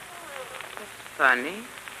 That's funny.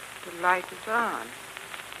 The light is on.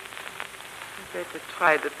 I'd better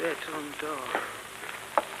try the bedroom door.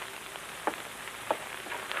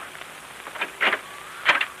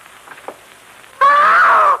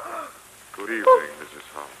 Good evening, Mrs.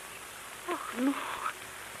 Hodge. Oh, no.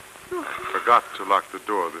 I forgot to lock the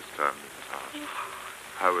door this time, Mrs. Hodge.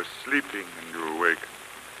 I was sleeping and you awakened.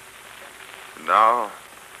 And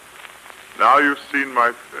now you've seen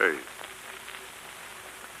my face.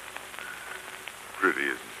 Pretty,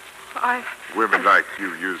 isn't it? Women like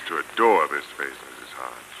you used to adore this face, Mrs.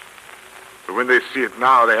 Hodge. But when they see it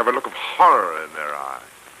now, they have a look of horror in their eyes.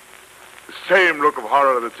 The same look of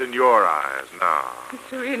horror that's in your eyes now.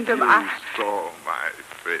 Mr. Wyndham, You saw my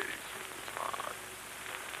face, Mrs. Hodge.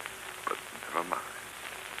 But never mind.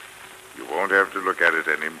 You won't have to look at it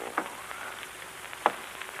anymore.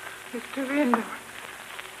 Mr. Wyndham,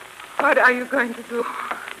 what are you going to do?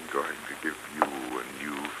 I'm going to give you a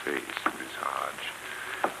new face, Miss Hodge.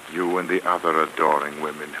 You and the other adoring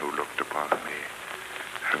women who looked upon me.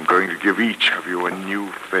 I'm going to give each of you a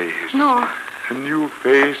new face. No. A new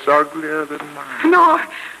face uglier than mine. No.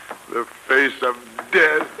 The face of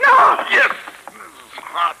death. No. Yes, Mrs.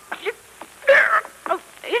 Hodge. There. Oh,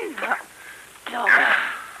 in her. No.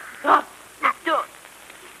 No. No.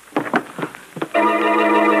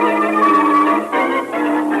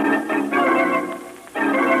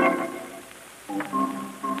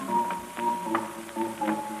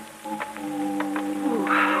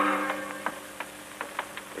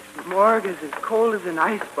 This morgue is as cold as an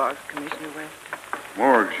icebox, Commissioner West.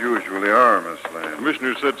 Morgues usually are, Miss Lane.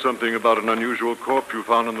 Commissioner said something about an unusual corpse you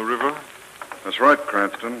found in the river. That's right,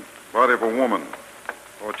 Cranston. Body of a woman.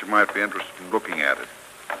 Thought you might be interested in looking at it.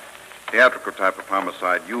 Theatrical type of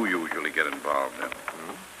homicide you usually get involved in.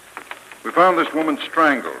 We found this woman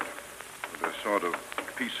strangled with a sort of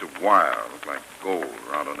piece of wire, looked like gold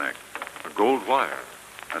around her neck. A gold wire?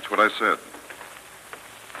 That's what I said.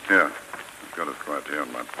 Here, I've got it right here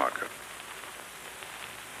in my pocket.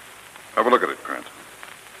 Have a look at it, Cranston.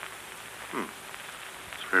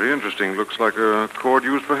 It's very interesting. Looks like a cord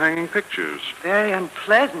used for hanging pictures. Very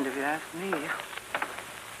unpleasant, if you ask me.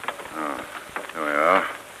 Ah, here we are.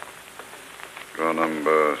 Drawer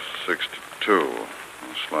number 62.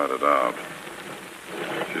 I'll slide it out.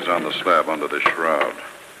 She's on the slab under this shroud.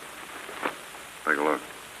 Take a look.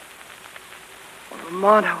 Oh,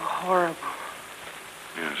 Lamont, how horrible.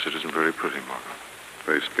 Yes, it isn't very pretty, Margot.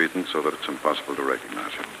 Face beaten so that it's impossible to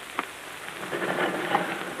recognize her.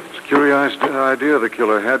 It's a curious idea the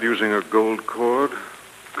killer had using a gold cord.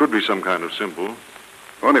 could be some kind of symbol.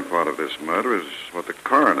 Funny part of this murder is what the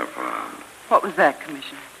coroner found. What was that,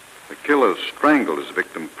 Commissioner? The killer strangled his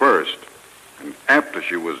victim first, and after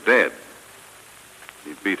she was dead,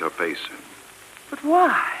 he beat her face in. But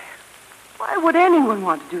why? Why would anyone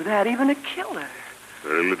want to do that, even a killer?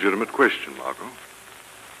 Very legitimate question, Margot.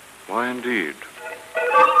 Why indeed?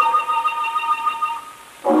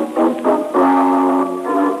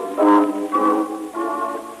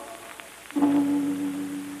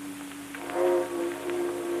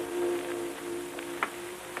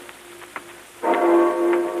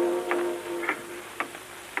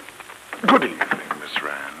 Good evening, Miss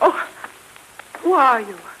Rand. Oh, who are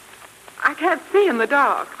you? I can't see in the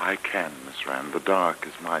dark. I can, Miss Rand. The dark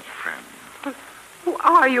is my friend. Who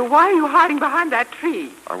are you? Why are you hiding behind that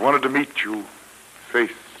tree? I wanted to meet you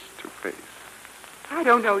face to face. I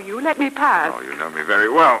don't know you. Let me pass. Oh, you know me very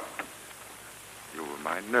well. You were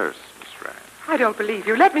my nurse, Miss Rand. I don't believe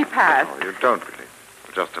you. Let me pass. Oh, you don't believe me.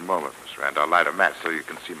 For just a moment, Miss Rand. I'll light a match so you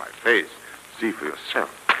can see my face. See for yourself.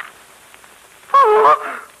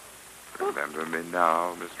 Oh! Remember me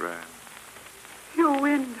now, Miss Rand? You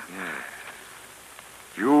Wyndham. Yes.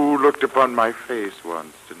 You looked upon my face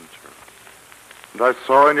once, didn't you? And I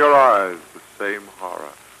saw in your eyes the same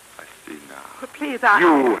horror I see now. But please,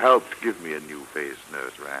 You helped give me a new face,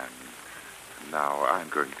 Nurse Rand. And now I'm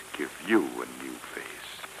going to give you a new face.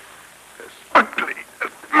 As ugly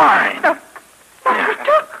as mine.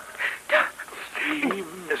 See,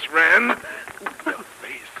 Miss Rand? Your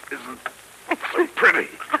face isn't so pretty.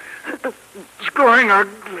 It's growing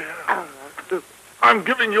ugly. I'm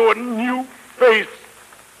giving you a new face,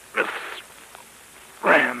 Miss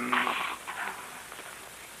Rand.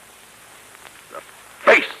 The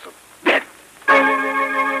face of death.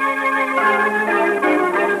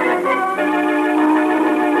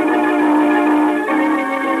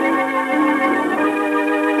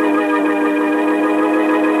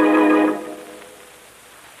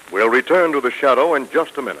 We'll return to the shadow in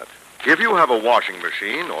just a minute. If you have a washing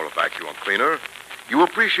machine or a vacuum cleaner, you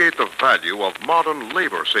appreciate the value of modern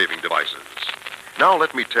labor-saving devices. Now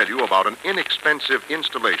let me tell you about an inexpensive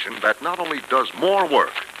installation that not only does more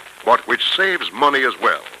work, but which saves money as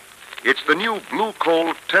well. It's the new Blue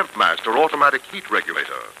Coal TempMaster automatic heat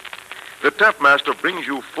regulator. The TempMaster brings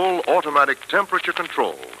you full automatic temperature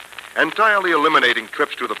control, entirely eliminating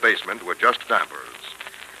trips to the basement with just dampers.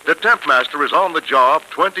 The TempMaster is on the job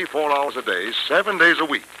 24 hours a day, 7 days a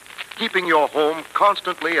week, keeping your home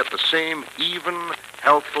constantly at the same even,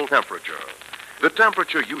 healthful temperature. The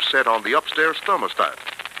temperature you set on the upstairs thermostat.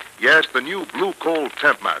 Yes, the new Blue Coal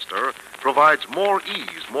TempMaster provides more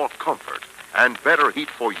ease, more comfort, and better heat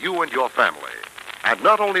for you and your family. And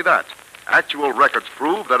not only that, actual records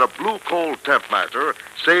prove that a Blue Coal TempMaster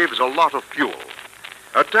saves a lot of fuel.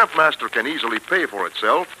 A TempMaster can easily pay for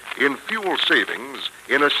itself in fuel savings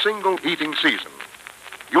in a single heating season.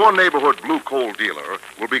 Your neighborhood Blue Coal dealer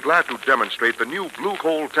will be glad to demonstrate the new Blue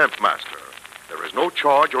Coal TempMaster. There is no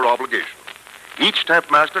charge or obligation. Each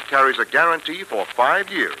TempMaster carries a guarantee for 5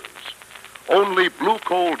 years. Only Blue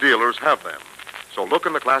Coal dealers have them. So look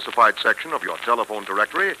in the classified section of your telephone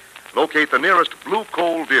directory, locate the nearest Blue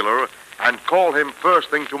Coal dealer, and call him first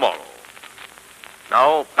thing tomorrow.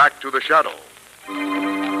 Now, back to the shadow.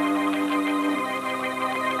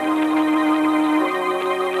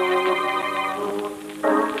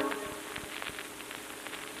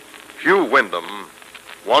 Hugh Wyndham,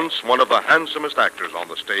 once one of the handsomest actors on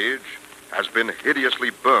the stage, has been hideously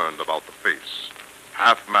burned about the face.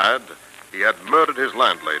 Half mad, he had murdered his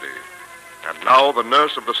landlady, and now the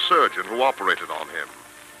nurse of the surgeon who operated on him.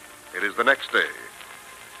 It is the next day,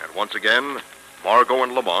 and once again, Margot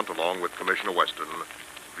and Lamont, along with Commissioner Weston,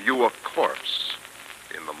 view a corpse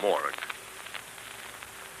in the morgue.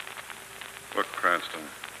 Look, Cranston,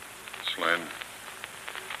 Slen.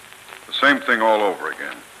 The same thing all over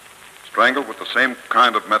again. Strangled with the same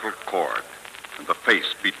kind of metal cord, and the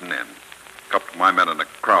face beaten in. A couple of my men in a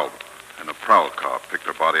prowl car picked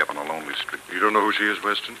her body up on a lonely street. You don't know who she is,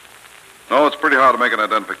 Weston? No, it's pretty hard to make an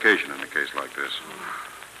identification in a case like this.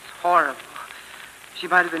 It's horrible. She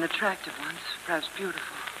might have been attractive once, perhaps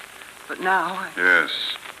beautiful. But now... Yes.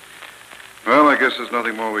 Well, I guess there's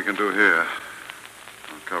nothing more we can do here.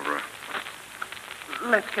 I'll cover her.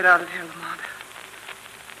 Let's get out of here, Lamont.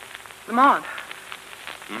 Lamont.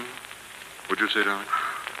 What'd you say, darling?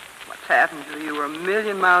 What's happened to you? You were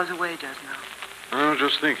 1,000,000 miles away just now. Oh,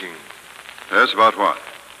 just thinking. Yes, about what?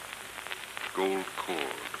 Gold cord.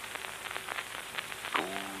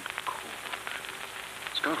 Gold cord.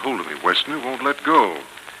 It's got hold of me, Weston. It won't let go.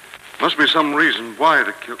 Must be some reason why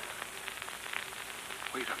to kill...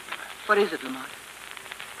 Wait a minute. What is it, Lamont?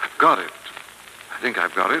 I've got it. think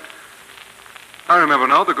I've got it. I remember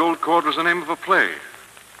now the gold cord was the name of a play.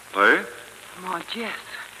 Play? Lamont, yes.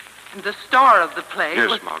 And the star of the play Yes,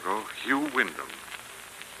 was... Margot. Hugh Wyndham.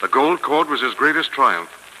 The gold cord was his greatest triumph.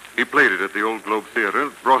 He played it at the Old Globe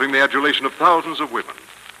Theater, brought him the adulation of thousands of women.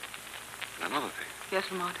 And another thing.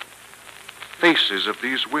 Yes, Lamont. Faces of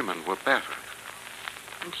these women were battered.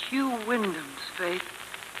 And Hugh Wyndham's face...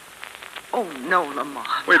 Oh, no, Lamont.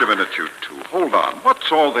 Wait a minute, you two. Hold on.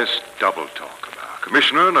 What's all this double talk about?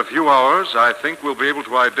 Commissioner, in a few hours, I think we'll be able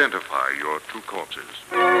to identify your two corpses.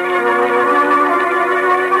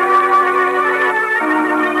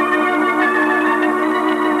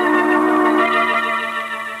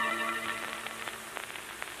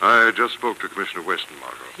 I just spoke to Commissioner Weston,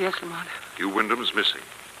 Margot. Yes, Lamont. Hugh Wyndham's missing.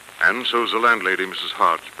 And so's the landlady, Mrs.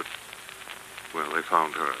 Hodge, but, well, they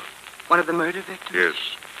found her. One of the murder victims? Yes,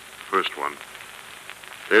 first one.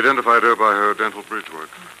 They identified her by her dental bridge work.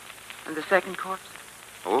 And the second corpse?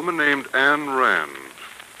 A woman named Anne Rand.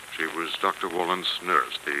 She was Dr. Wallen's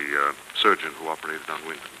nurse, the surgeon who operated on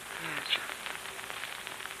Wyndham. Yes.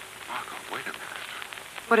 Margot, wait a minute.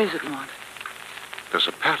 What is it, Lamont? There's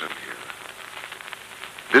a pattern here.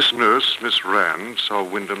 This nurse, Miss Rand, saw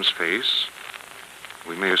Wyndham's face.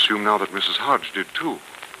 We may assume now that Mrs. Hodge did, too.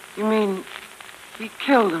 You mean he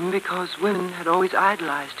killed him because women had always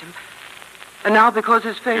idolized him, and now because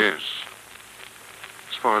his face... Yes.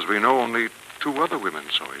 As far as we know, only two other women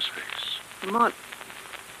saw his face. Lamont,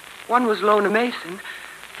 one was Lona Mason,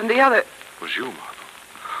 and the other... Was you,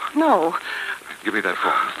 Margot? No. Give me that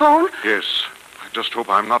phone. Phone? Yes. I just hope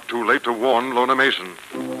I'm not too late to warn Lona Mason.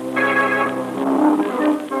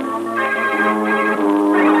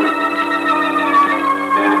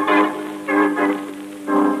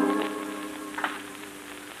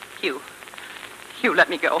 Hugh, let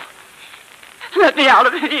me go. Let me out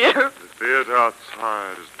of here. The theater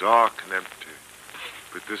outside is dark and empty,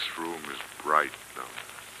 but this room is bright,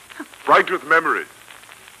 though. Bright with memories.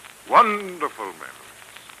 Wonderful memories.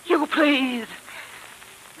 Hugh, please.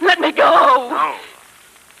 Let me go. No.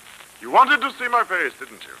 You wanted to see my face,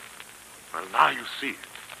 didn't you? Well, now you see it.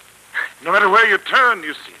 No matter where you turn,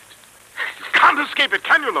 you see it. You can't escape it,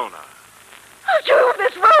 can you, Lona? Hugh,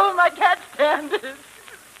 this room, I can't stand it.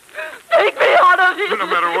 Take me out of here. No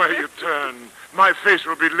matter where you turn, my face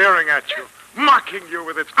will be leering at you, mocking you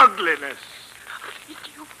with its ugliness. Please,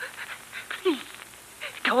 Hugh. Please,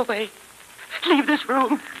 go away. Leave this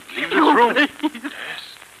room. Leave this Hugh, room? Please. Yes,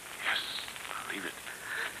 I'll leave it.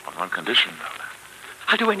 On one condition, Lona.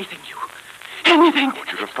 I'll do anything, Hugh. Anything. I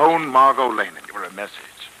want you to phone Margot Lane and give her a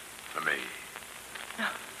message for me.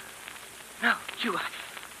 No, Hugh,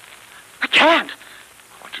 I can't.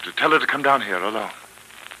 I want you to tell her to come down here alone.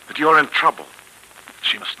 That you're in trouble.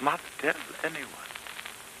 She must not tell anyone.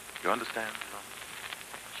 You understand,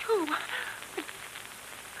 Lona? Hugh.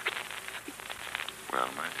 Well,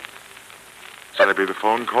 my dear. Shall it be the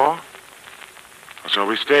phone call? Or shall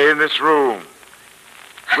we stay in this room?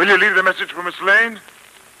 Will you leave the message for Miss Lane?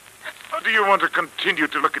 Or do you want to continue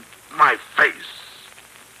to look at my face?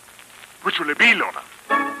 Which will it be, Lona?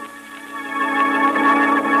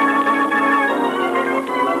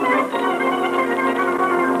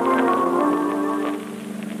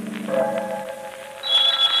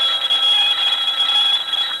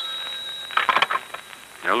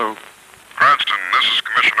 Hello. Cranston, this is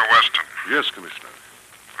Commissioner Weston. Yes, Commissioner.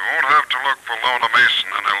 We won't have to look for Lona Mason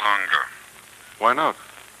any longer. Why not?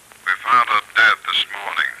 We found her dead this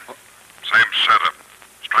morning. Same setup.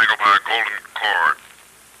 Strangled by a golden cord.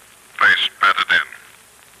 Face battered in.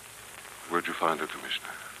 Where'd you find her,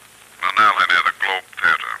 Commissioner? In an alley near the Globe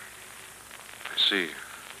Theater. I see.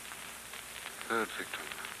 Third victim.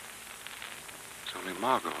 It's only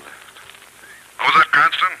Margot left. What was that,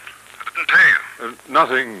 Cranston? I didn't tell you.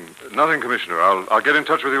 Nothing, Commissioner. I'll get in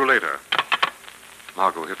touch with you later.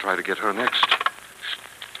 Margot, he'll try to get her next.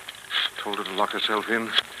 Told her to lock herself in.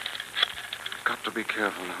 Got to be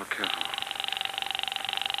careful now, careful.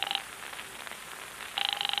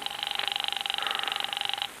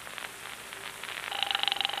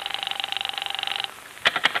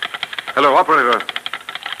 Hello, operator.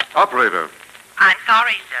 Operator. I'm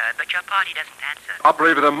sorry, sir, but your party doesn't answer.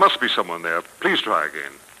 Operator, there must be someone there. Please try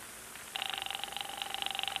again.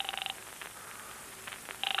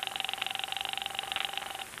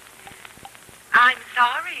 I'm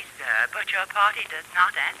sorry, sir, but your party does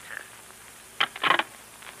not answer.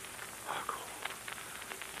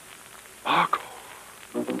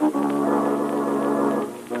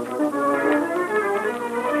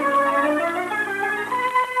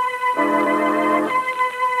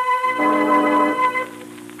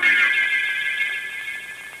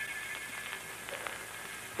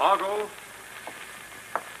 Margot.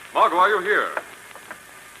 here.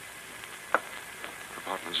 The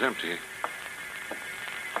apartment's empty.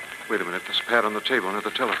 Wait a minute. This pad on the table near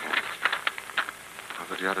the telephone. I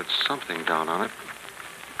thought you added something down on it.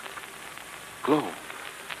 Globe.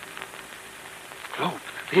 Globe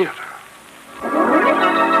Theater.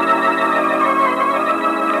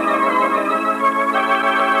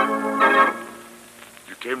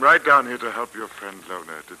 You came right down here to help your friend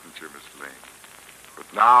Lona, didn't you, Miss Lane?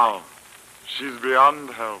 But now, she's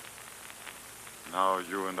beyond help. Now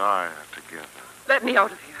you and I are together. Let me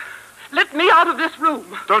out of here. Let me out of this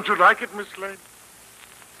room. Don't you like it, Miss Lane?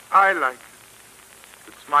 I like it.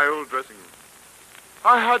 It's my old dressing room.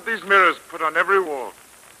 I had these mirrors put on every wall.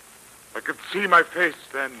 I could see my face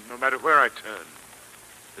then, no matter where I turned.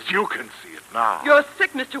 As you can see it now. You're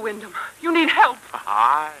sick, Mr. Wyndham. You need help.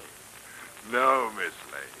 I? No, Miss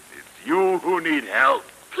Lane. It's you who need help.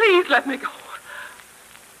 Please let me go.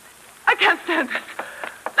 I can't stand this.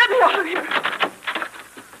 Let me out of here.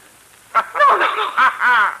 No.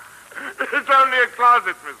 It's only a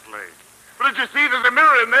closet, Miss Lane. But did you see there's a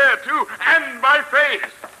mirror in there, too? And my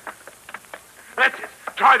face. That's it.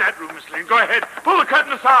 Try that room, Miss Lane. Go ahead. Pull the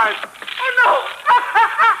curtain aside. Oh, no.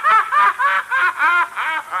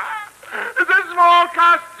 It's a small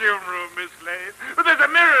costume room, Miss Lane. But there's a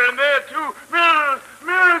mirror in there, too.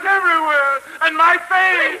 Mirrors everywhere. And my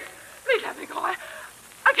face. Please let me go.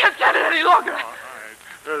 I can't stand it any longer. All right.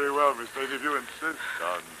 Very well, Miss Lane. If you insist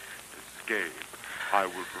on escape, I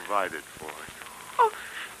will provide it for you. Oh.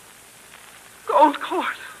 Gold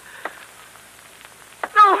cord.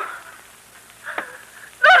 No.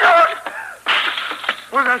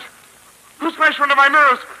 What's that? Who smashed one of my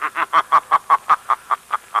mirrors?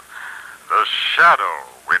 The shadow,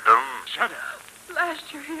 Wyndham. Shadow?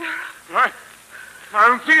 Last year here. Right. I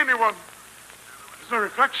don't see anyone. There's no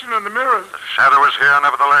reflection in the mirrors. The shadow is here,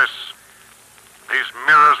 nevertheless. These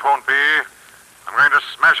mirrors won't be. I'm going to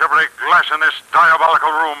smash every glass in this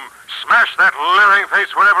diabolical room. Smash that leering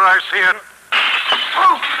face wherever I see it.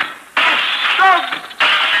 Oh! Stop!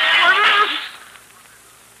 My mirrors!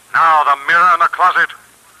 Now the mirror in the closet.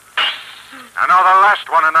 And now the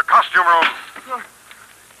last one in the costume room.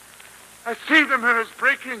 I see the mirrors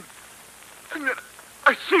breaking. And yet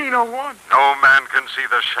I see no one. No man can see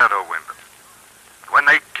the shadow, Wyndham. When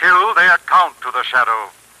they kill, they account to the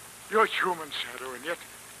shadow. You're human, Shadow, and yet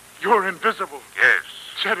you're invisible. Yes.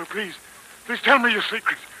 Shadow, please tell me your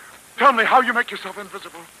secret. Tell me how you make yourself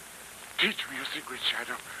invisible. Teach me your secret,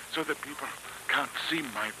 Shadow, so that people can't see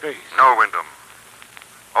my face. No, Wyndham.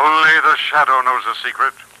 Only the shadow knows the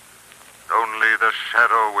secret. Only the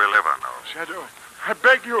shadow will ever know. Shadow, I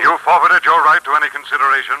beg you. You forfeited your right to any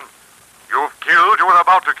consideration. You've killed, you were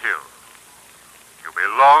about to kill. You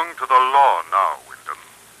belong to the law now, Wyndham.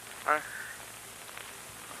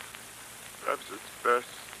 Perhaps it's best,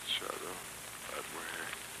 Shadow, that way.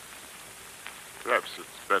 Perhaps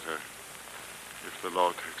it's better if the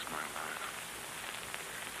law takes my life.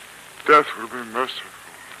 Death will be merciful,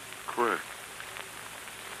 quick.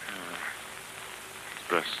 It's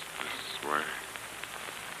best this way.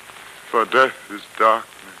 For death is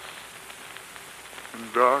darkness,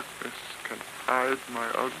 and darkness can hide my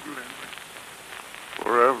ugliness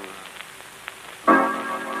forever.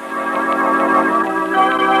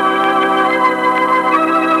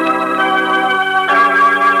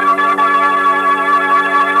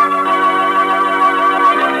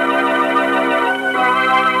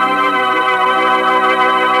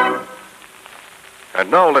 And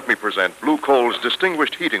now let me present Blue Coal's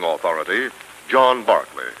distinguished heating authority, John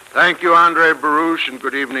Barclay. Thank you, Andre Baruch, and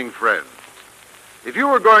good evening, friends. If you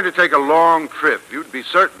were going to take a long trip, you'd be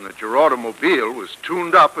certain that your automobile was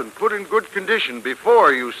tuned up and put in good condition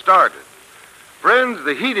before you started. Friends,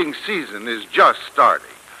 the heating season is just starting.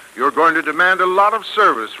 You're going to demand a lot of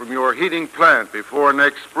service from your heating plant before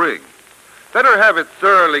next spring. Better have it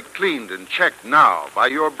thoroughly cleaned and checked now by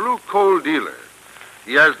your Blue Coal dealer.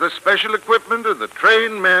 He has the special equipment and the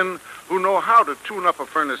trained men who know how to tune up a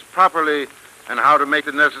furnace properly and how to make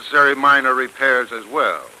the necessary minor repairs as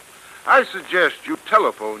well. I suggest you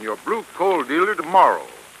telephone your Blue Coal dealer tomorrow.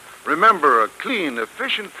 Remember, a clean,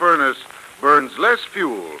 efficient furnace burns less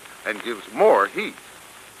fuel and gives more heat.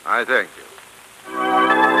 I thank you.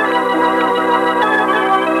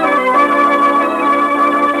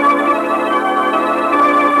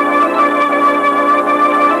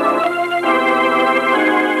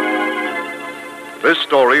 This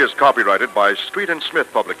story is copyrighted by Street and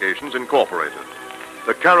Smith Publications, Incorporated.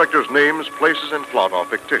 The characters' names, places, and plot are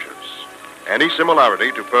fictitious. Any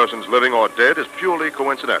similarity to persons living or dead is purely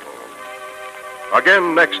coincidental.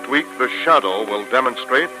 Again next week, the shadow will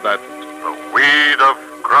demonstrate that the weed of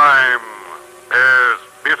crime bears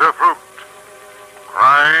bitter fruit.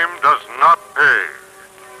 Crime does not pay.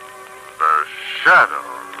 The Shadow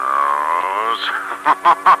knows.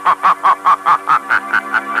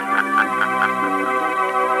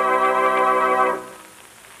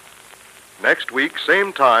 Next week,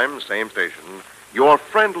 same time, same station, your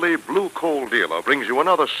friendly blue coal dealer brings you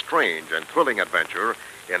another strange and thrilling adventure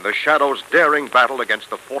in the Shadow's daring battle against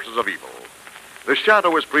the forces of evil. The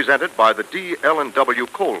Shadow is presented by the D.L.&W.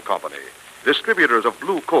 Coal Company, distributors of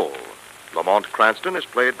blue coal. Lamont Cranston is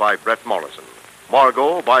played by Brett Morrison.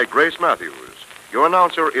 Margot by Grace Matthews. Your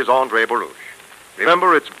announcer is Andre Baruch.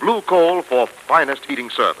 Remember, it's blue coal for finest heating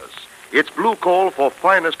service. It's blue coal for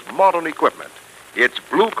finest modern equipment. It's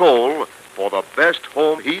blue coal for the best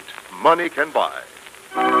home heat money can buy.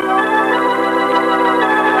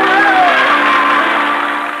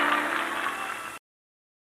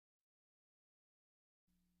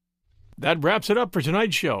 That wraps it up for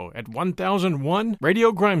tonight's show at 1001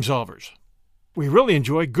 Radio Crime Solvers. We really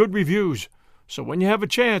enjoy good reviews, so when you have a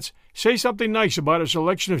chance, say something nice about a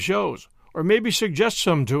selection of shows, or maybe suggest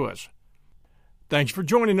some to us. Thanks for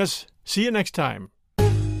joining us. See you next time.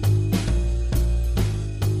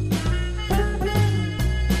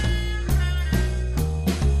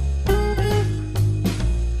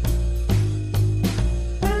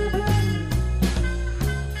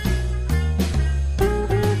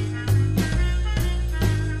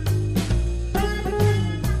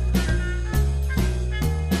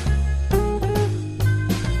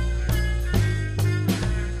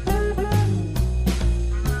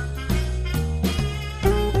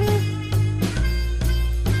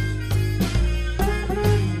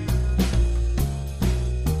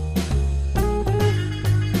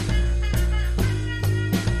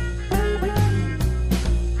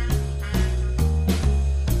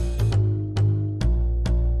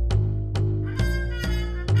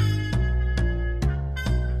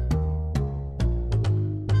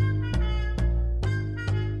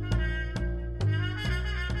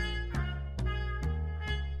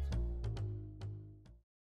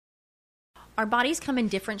 Our bodies come in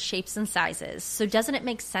different shapes and sizes, so doesn't it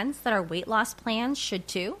make sense that our weight loss plans should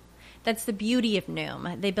too? That's the beauty of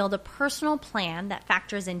Noom. They build a personal plan that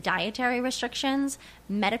factors in dietary restrictions,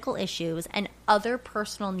 medical issues, and other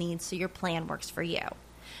personal needs so your plan works for you.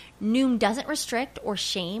 Noom doesn't restrict or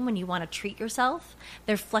shame when you want to treat yourself.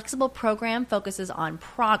 Their flexible program focuses on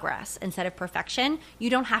progress instead of perfection.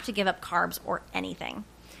 You don't have to give up carbs or anything.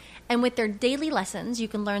 And with their daily lessons, you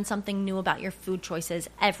can learn something new about your food choices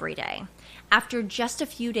every day. After just a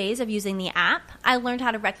few days of using the app, I learned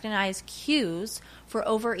how to recognize cues for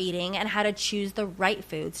overeating and how to choose the right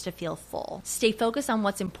foods to feel full. Stay focused on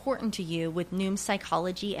what's important to you with Noom's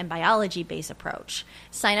psychology and biology-based approach.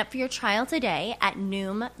 Sign up for your trial today at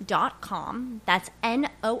Noom.com. That's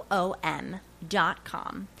Noom.com.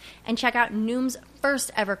 And check out Noom's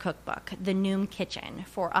first ever cookbook, The Noom Kitchen,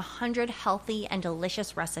 for 100 healthy and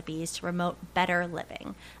delicious recipes to promote better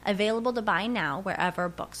living. Available to buy now wherever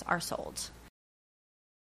books are sold.